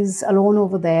puppy is alone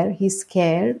over there. He's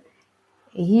scared.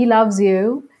 He loves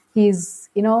you. He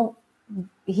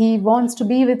wants to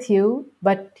be with you,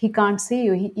 but he can't see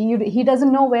you. He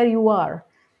doesn't know where you are.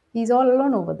 He's all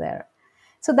alone over there.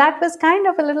 So that was kind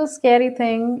of a little scary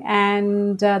thing,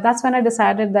 and that's when I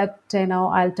decided that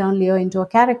I'll turn Leo into a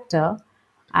character,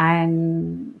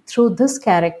 and through this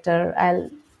character,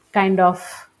 I'll kind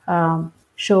of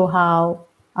show how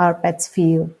our pets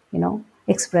feel,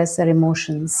 express their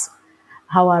emotions,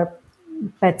 how our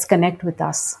pets connect with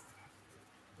us.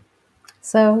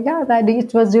 So yeah,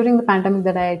 it was during the pandemic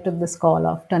that I took this call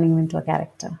of turning him into a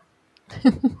character.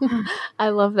 I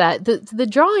love that. The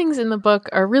drawings in the book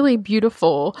are really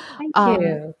beautiful. Thank Um,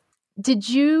 you. did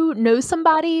you know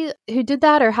somebody who did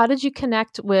that, or how did you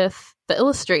connect with the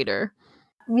illustrator?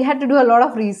 We had to do a lot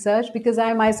of research because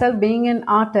I myself, being an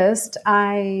artist,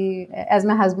 as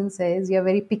my husband says, you're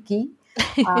very picky.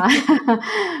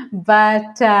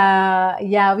 But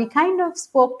yeah, we kind of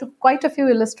spoke to quite a few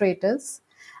illustrators,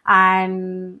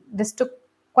 and this took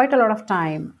quite a lot of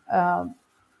time.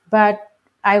 But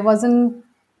I wasn't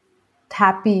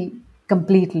happy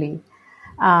completely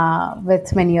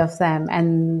with many of them.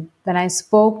 And when I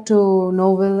spoke to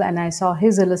Noel and I saw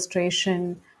his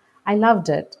illustration, I loved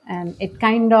it. And it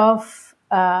kind of,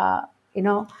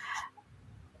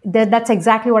 that's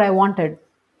exactly what I wanted.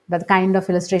 But the kind of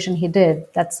illustration he did,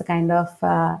 that's the kind of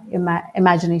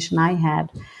imagination I had.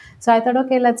 So I thought,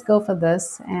 okay, let's go for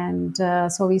this. And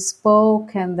so we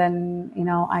spoke, and then,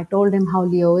 I told him how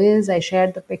Leo is. I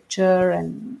shared the picture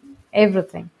and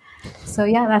everything. So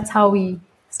yeah, that's how we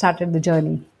started the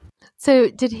journey. So,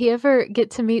 did he ever get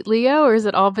to meet Leo, or has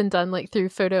it all been done like through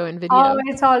photo and Oh, video?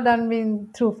 it's all done been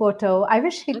through photo. I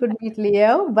wish he could Okay. meet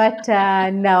Leo, but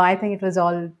no, I think it was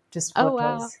all just Oh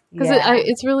wow, photos. because Yeah.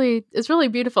 it's really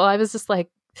beautiful. I was just like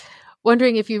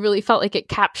wondering if you really felt like it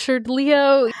captured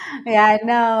Leo. Yeah,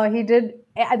 no, he did.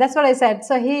 That's what I said.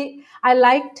 So I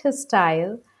liked his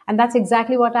style, and that's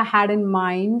exactly what I had in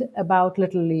mind about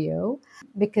little Leo,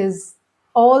 because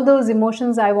all those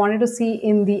emotions I wanted to see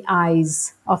in the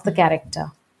eyes of the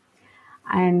character,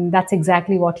 and that's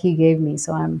exactly what he gave me.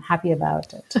 So I'm happy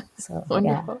about it. So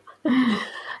yeah. Wonderful.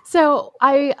 So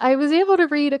I was able to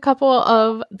read a couple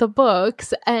of the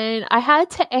books, and I had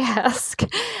to ask,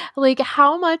 like,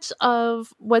 how much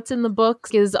of what's in the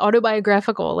books is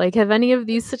autobiographical? Like, have any of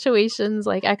these situations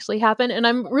like actually happened? And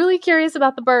I'm really curious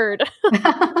about the bird.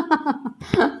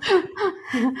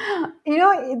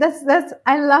 That's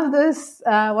I love this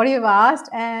what you've asked,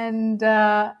 and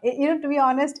to be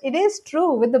honest, it is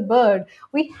true with the bird.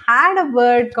 We had a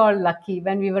bird called Lucky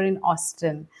when we were in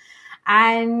Austin,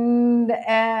 and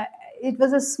it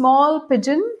was a small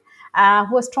pigeon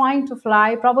who was trying to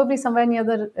fly, probably somewhere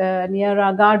near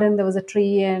our garden. There was a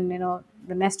tree, and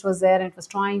the nest was there, and it was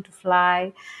trying to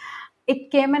fly.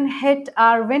 It came and hit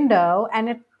our window, and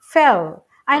it fell.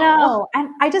 I Oh, know. And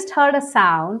I just heard a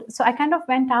sound. So I kind of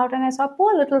went out, and I saw a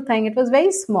poor little thing. It was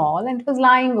very small, and it was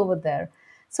lying over there.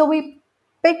 So we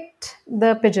picked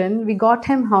the pigeon, we got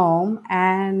him home,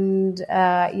 and,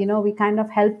 we kind of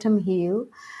helped him heal.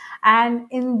 And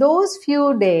in those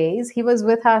few days, he was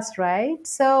with us, right?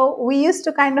 So we used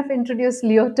to kind of introduce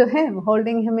Leo to him,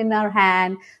 holding him in our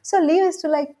hand. So Leo used to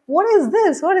like, what is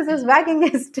this? What is this wagging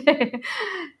his tail?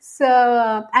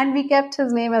 So, and we kept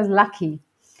his name as Lucky.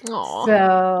 oh,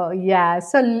 So yeah,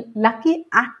 so Lucky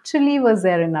actually was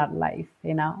there in our life, oh!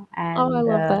 I and love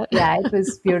that. yeah, it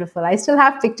was beautiful. I still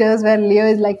have pictures where Leo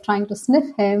is like trying to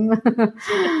sniff him,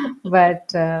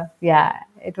 but yeah,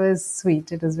 it was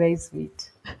sweet. It was very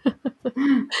sweet.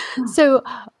 So,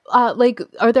 like,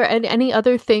 are there any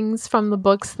other things from the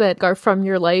books that are from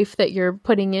your life that you're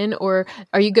putting in, or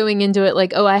are you going into it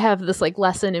like, oh, I have this like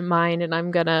lesson in mind, and I'm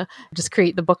gonna just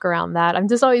create the book around that? I'm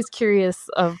just always curious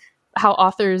of how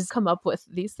authors come up with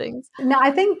these things. Now,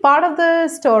 I think part of the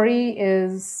story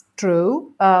is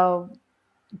true.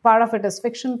 Part of it is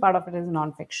fiction, part of it is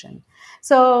nonfiction.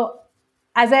 So,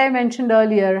 as I mentioned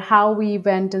earlier, how we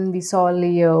went and we saw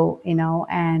Leo,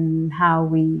 and how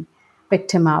we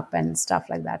picked him up and stuff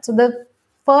like that. So, the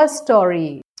first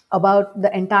story about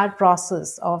the entire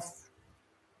process of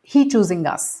he choosing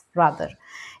us, rather,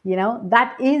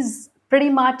 that is pretty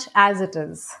much as it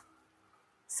is.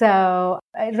 So,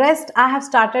 rest, I have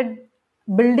started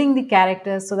building the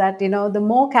characters so that, the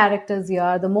more characters you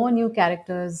are, the more new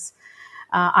characters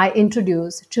I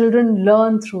introduce, children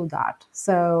learn through that.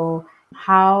 So,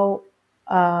 how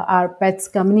our pets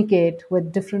communicate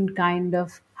with different kind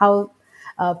of how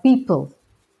people,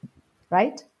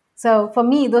 right? So, for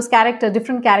me,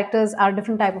 different characters are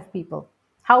different type of people.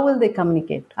 How will they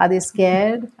communicate? Are they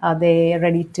scared? Are they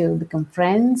ready to become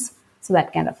friends? So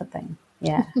that kind of a thing.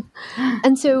 Yeah.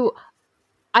 And so,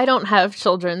 I don't have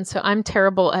children, so I'm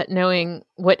terrible at knowing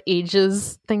what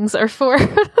ages things are for.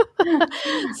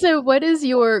 So, what is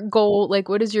your goal? Like,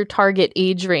 what is your target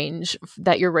age range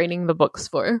that you're writing the books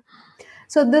for?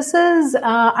 So this is,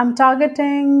 I'm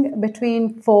targeting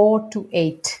between 4 to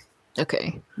 8.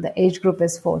 Okay. The age group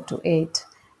is 4 to 8.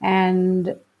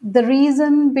 And the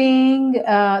reason being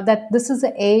that this is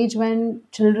the age when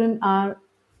children are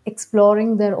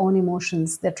exploring their own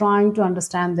emotions. They're trying to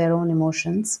understand their own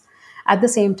emotions. At the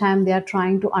same time, they are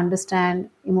trying to understand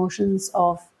emotions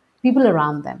of people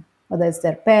around them, whether it's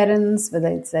their parents, whether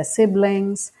it's their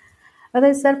siblings, whether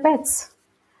it's their pets.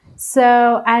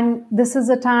 So, and this is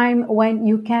a time when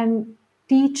you can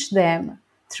teach them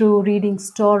through reading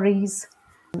stories,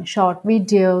 short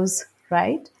videos,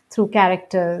 right? Through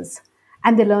characters,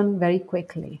 and they learn very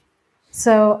quickly.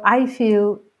 So, I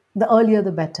feel the earlier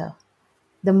the better.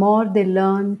 The more they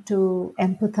learn to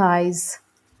empathize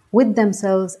with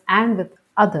themselves and with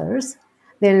others,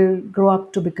 they'll grow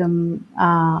up to become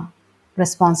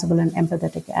responsible and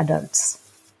empathetic adults.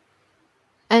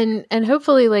 And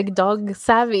hopefully like dog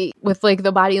savvy with like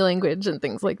the body language and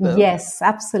things like this. Yes,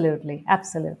 absolutely.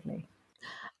 Absolutely.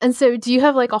 And so do you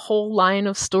have like a whole line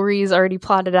of stories already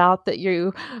plotted out that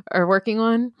you are working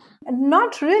on?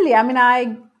 Not really. I mean,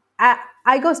 I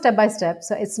I go step by step.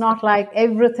 So it's not like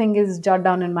everything is jot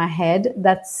down in my head.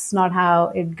 That's not how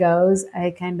it goes.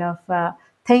 I kind of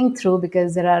think through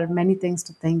because there are many things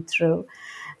to think through.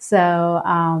 So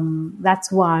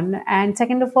that's one. And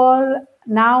second of all,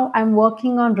 now I'm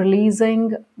working on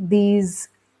releasing these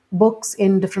books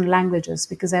in different languages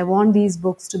because I want these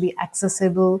books to be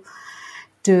accessible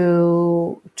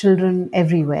to children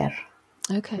everywhere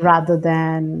Okay. rather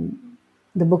than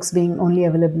the books being only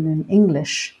available in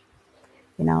English.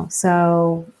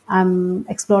 So I'm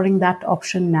exploring that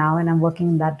option now, and I'm working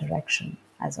in that direction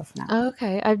as of now.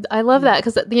 Okay. I love that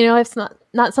because, it's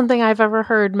not something I've ever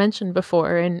heard mentioned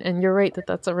before. And you're right that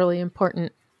that's a really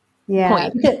important Yeah,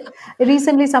 point. because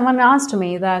recently someone asked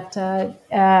me that,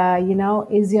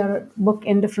 is your book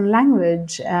in different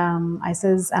language? I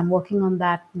says, I'm working on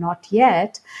that, not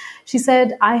yet. She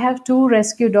said, I have two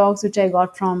rescue dogs which I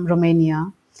got from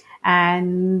Romania.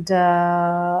 And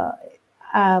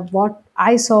what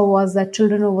I saw was that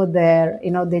children over there,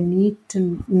 they need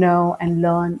to know and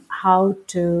learn how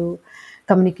to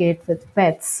communicate with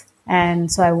pets.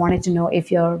 And so I wanted to know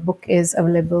if your book is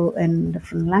available in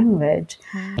different language.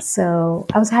 So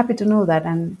I was happy to know that.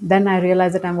 And then I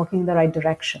realized that I'm working in the right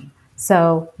direction.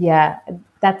 So yeah,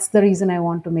 that's the reason I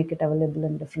want to make it available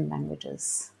in different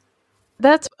languages.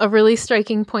 That's a really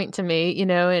striking point to me,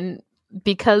 and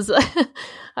because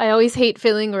I always hate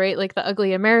feeling right like the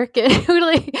ugly American who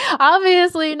like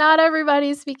obviously not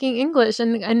everybody's speaking English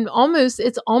and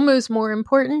it's almost more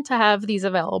important to have these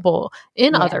available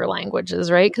in Yeah, other languages,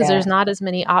 right? Because there's yeah, not as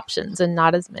many options and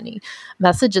not as many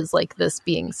messages like this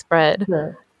being spread.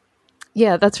 sure.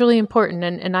 Yeah, that's really important.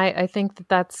 And I think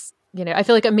that's, I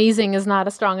feel like amazing is not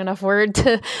a strong enough word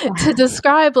to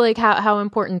describe like how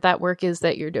important that work is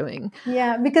that you're doing.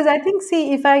 Yeah, because I think,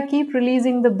 see, if I keep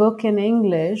releasing the book in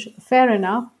English, fair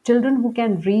enough. Children who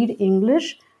can read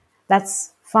English,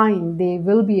 that's fine. They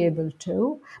will be able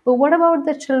to. But what about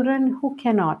the children who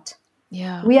cannot?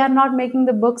 Yeah. We are not making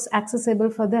the books accessible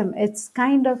for them. It's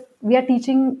kind of, we are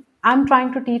teaching, I'm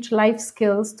trying to teach life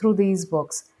skills through these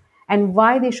books. And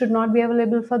why they should not be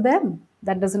available for them?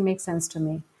 That doesn't make sense to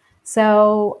me.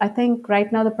 So I think right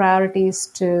now the priority is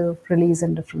to release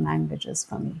in different languages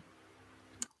for me.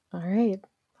 All right.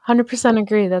 100%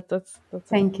 agree. That's a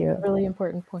Thank you. really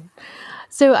important point.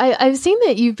 So I've seen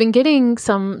that you've been getting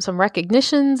some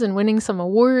recognitions and winning some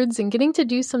awards and getting to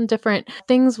do some different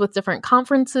things with different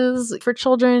conferences for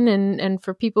children and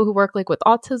for people who work like with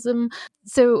autism.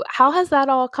 So how has that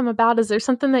all come about? Is there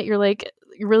something that you're like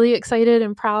really excited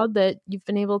and proud that you've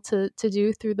been able to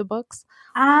do through the books?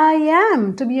 I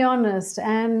am, to be honest.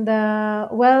 And I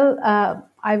will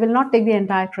not take the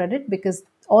entire credit because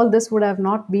all this would have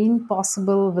not been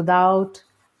possible without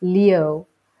Leo,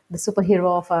 the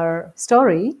superhero of our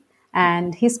story,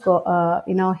 and his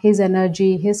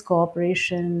energy, his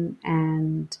cooperation,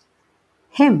 and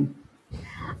him.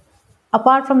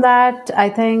 Apart from that, I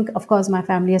think, of course, my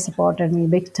family has supported me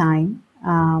big time.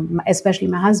 Especially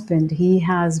my husband, he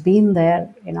has been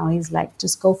there. He's like,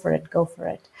 just go for it, go for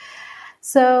it.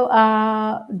 So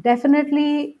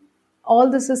definitely, all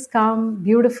this has come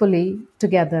beautifully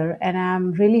together, and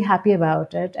I'm really happy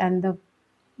about it. And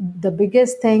the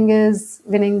biggest thing is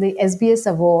winning the SBS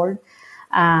award,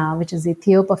 which is the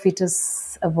Theo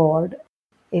Paphitis Award.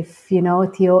 If you know,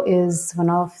 Theo is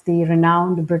one of the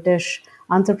renowned British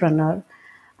entrepreneur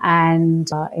and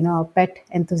a pet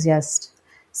enthusiast.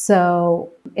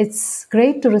 So it's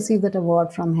great to receive that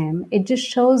award from him. It just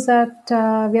shows that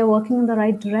we are working in the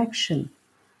right direction.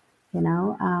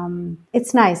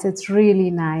 It's nice. It's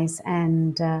really nice,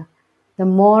 and the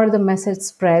more the message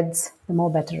spreads, the more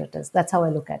better it is. That's how I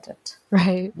look at it.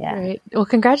 Right, Yeah. right. Well,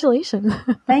 congratulations.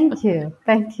 Thank you.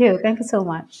 Thank you. Thank you so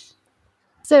much.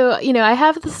 So, I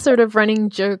have this sort of running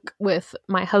joke with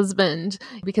my husband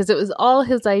because it was all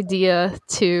his idea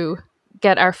to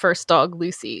get our first dog,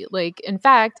 Lucy. Like, in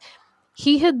fact,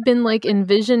 he had been like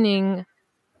envisioning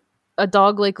a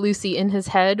dog like Lucy in his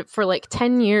head for like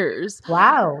 10 years.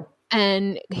 Wow.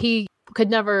 And he could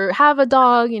never have a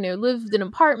dog, lived in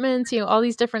apartments, all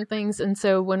these different things. And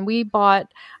so when we bought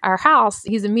our house,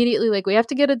 he's immediately like, we have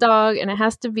to get a dog and it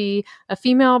has to be a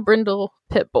female brindle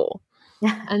pit bull.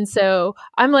 And so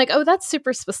I'm like, oh, that's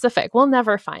super specific. We'll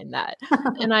never find that.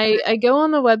 And I go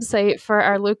on the website for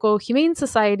our local Humane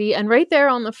Society, and right there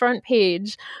on the front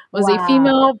page was a Wow.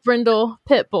 female brindle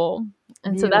pit bull.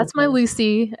 And so that's my Beautiful.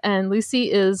 Lucy. And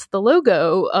Lucy is the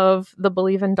logo of the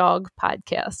Believe in Dog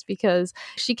podcast because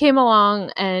she came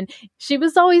along and she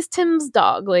was always Tim's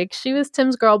dog. Like she was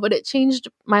Tim's girl, but it changed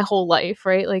my whole life,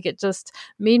 right? Like it just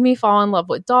made me fall in love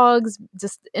with dogs,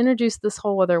 just introduced this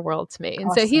whole other world to me.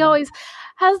 And so he Awesome. always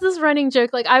has this running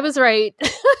joke, like I was right,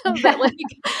 that like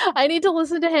I need to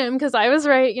listen to him because I was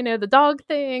right, the dog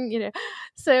thing,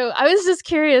 So I was just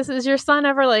curious, is your son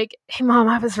ever like, hey mom,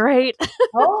 I was right?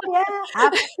 Oh, yeah,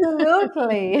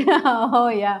 absolutely. Oh,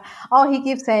 yeah. Oh, he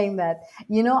keeps saying that.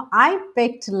 I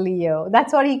picked Leo.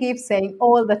 That's what he keeps saying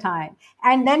all the time.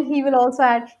 And then he will also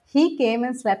add, he came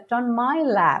and slept on my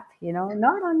lap,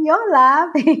 not on your lap.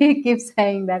 He keeps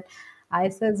saying that. I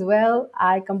says, well,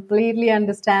 I completely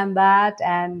understand that.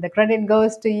 And the credit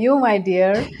goes to you, my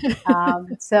dear.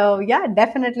 So, yeah,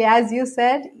 definitely. As you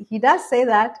said, he does say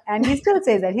that. And he still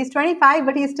says that. He's 25,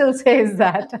 but he still says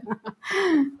that.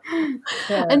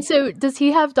 And So so, does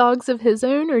he have dogs of his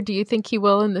own, or do you think he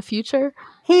will in the future?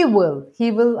 he will.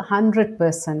 He will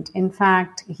 100%. In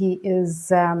fact, he's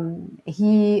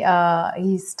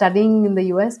studying in the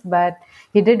US, but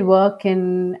he did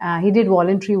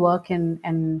voluntary work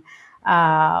in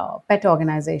pet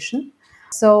organization.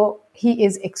 So he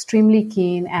is extremely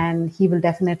keen, and he will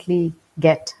definitely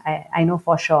get. I know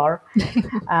for sure.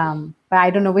 But I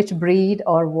don't know which breed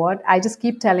or what. I just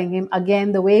keep telling him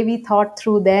again, the way we thought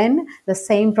through then, the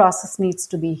same process needs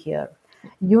to be here.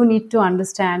 You need to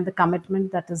understand the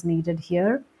commitment that is needed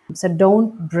here. So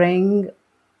don't bring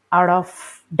out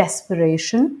of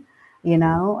desperation,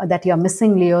 that you're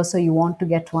missing Leo, so you want to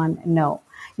get one. No,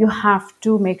 you have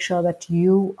to make sure that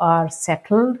you are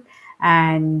settled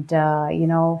and,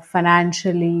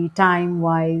 financially, time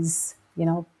wise,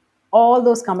 all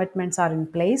those commitments are in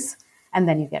place, and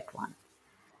then you get one.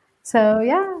 So,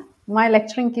 yeah, my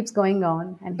lecturing keeps going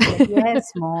on. And he's like,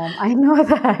 yes, mom, I know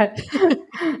that.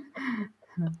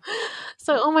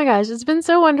 So, oh my gosh, it's been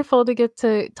so wonderful to get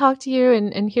to talk to you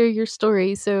and hear your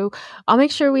story. So, I'll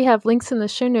make sure we have links in the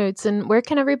show notes. And where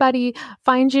can everybody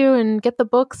find you and get the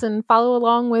books and follow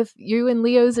along with you and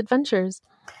Leo's adventures?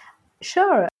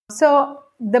 Sure. So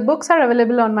the books are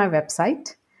available on my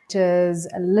website, which is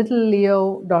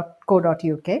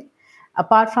littleleo.co.uk.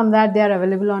 Apart from that, they are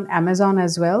available on Amazon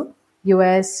as well,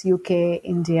 US, UK,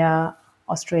 India,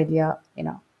 Australia,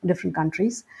 different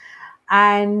countries.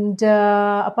 And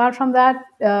apart from that,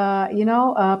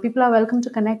 people are welcome to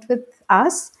connect with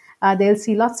us. They'll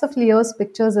see lots of Leo's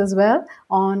pictures as well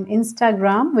on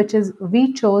Instagram, which is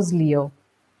We Chose Leo.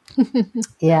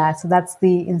 Yeah, so that's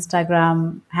the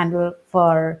Instagram handle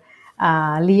for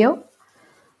Leo.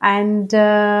 And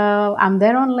I'm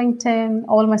there on LinkedIn.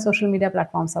 All my social media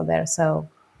platforms are there. So,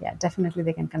 yeah, definitely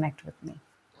they can connect with me.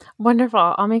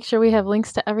 Wonderful. I'll make sure we have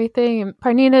links to everything. And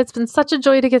Parnita, it's been such a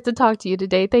joy to get to talk to you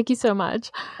today. Thank you so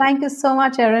much. Thank you so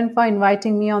much, Erin, for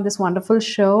inviting me on this wonderful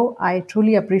show. I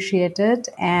truly appreciate it.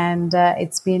 And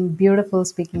it's been beautiful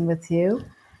speaking with you.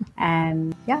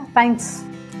 And yeah, thanks.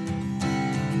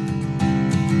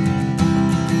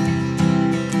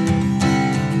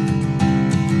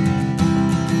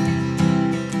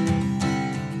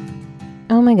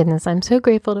 Oh my goodness, I'm so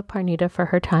grateful to Parnita for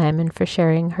her time and for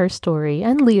sharing her story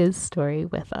and Leah's story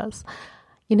with us.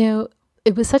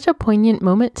 It was such a poignant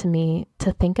moment to me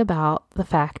to think about the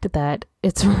fact that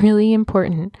it's really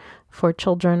important for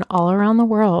children all around the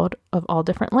world of all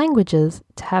different languages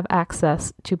to have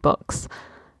access to books,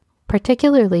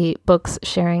 particularly books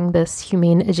sharing this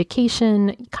humane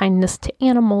education, kindness to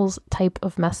animals type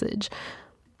of message.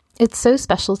 It's so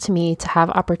special to me to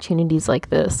have opportunities like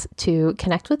this to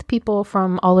connect with people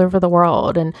from all over the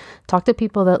world and talk to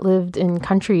people that lived in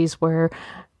countries where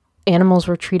animals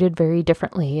were treated very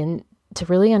differently and to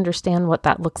really understand what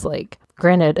that looks like.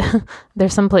 Granted,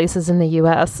 there's some places in the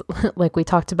US, like we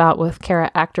talked about with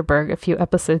Kara Achterberg a few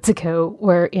episodes ago,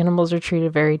 where animals are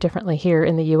treated very differently here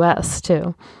in the US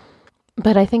too.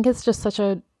 But I think it's just such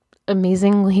an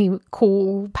amazingly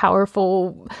cool,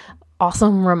 powerful,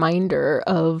 awesome reminder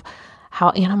of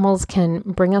how animals can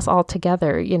bring us all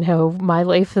together. My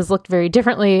life has looked very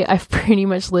differently. I've pretty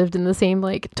much lived in the same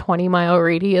 20-mile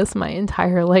radius my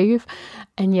entire life.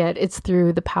 And yet it's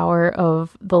through the power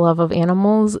of the love of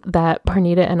animals that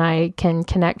Parnita and I can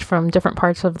connect from different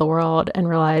parts of the world and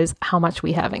realize how much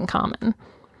we have in common.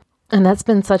 And that's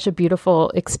been such a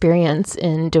beautiful experience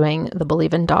in doing the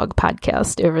Believe in Dog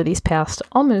podcast over these past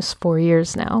almost 4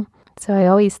 years now. So I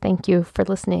always thank you for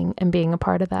listening and being a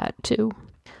part of that too.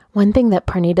 One thing that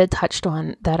Parnita touched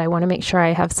on that I want to make sure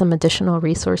I have some additional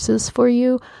resources for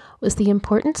you was the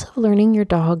importance of learning your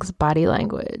dog's body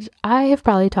language. I have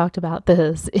probably talked about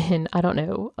this in, I don't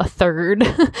know, a third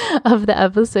of the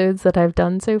episodes that I've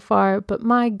done so far, but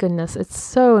my goodness, it's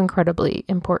so incredibly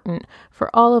important for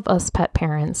all of us pet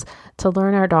parents to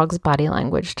learn our dog's body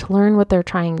language, to learn what they're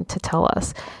trying to tell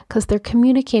us, because they're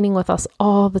communicating with us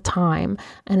all the time,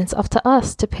 and it's up to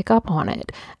us to pick up on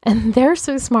it. And they're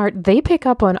so smart, they pick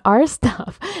up on our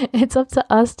stuff. It's up to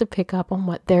us to pick up on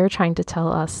what they're trying to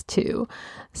tell us too.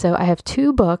 So I have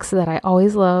 2 books that I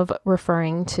always love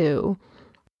referring to.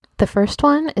 The first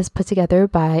one is put together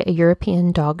by a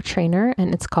European dog trainer,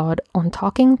 and it's called On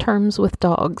Talking Terms with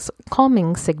Dogs,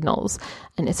 Calming Signals,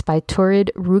 and it's by Turid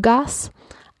Rugas.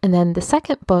 And then the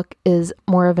second book is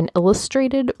more of an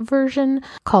illustrated version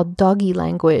called Doggy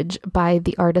Language by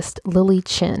the artist Lily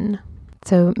Chin.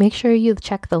 So make sure you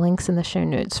check the links in the show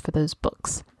notes for those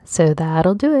books. So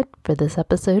that'll do it for this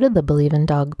episode of the Believe in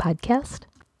Dog podcast.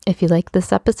 If you like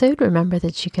this episode, remember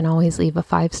that you can always leave a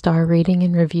 5-star rating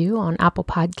and review on Apple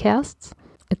Podcasts.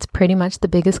 It's pretty much the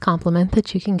biggest compliment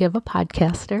that you can give a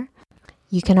podcaster.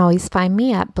 You can always find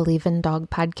me at Believe in Dog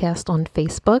Podcast on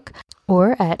Facebook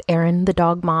or at Erin the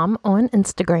Dog Mom on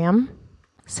Instagram.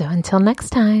 So until next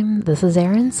time, this is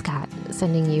Erin Scott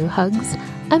sending you hugs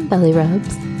and belly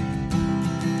rubs.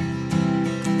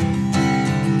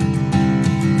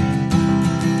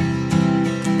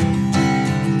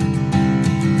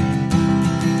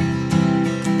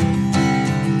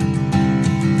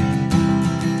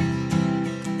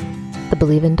 The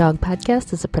Believe in Dog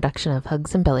podcast is a production of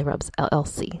Hugs and Belly Rubs,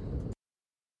 LLC.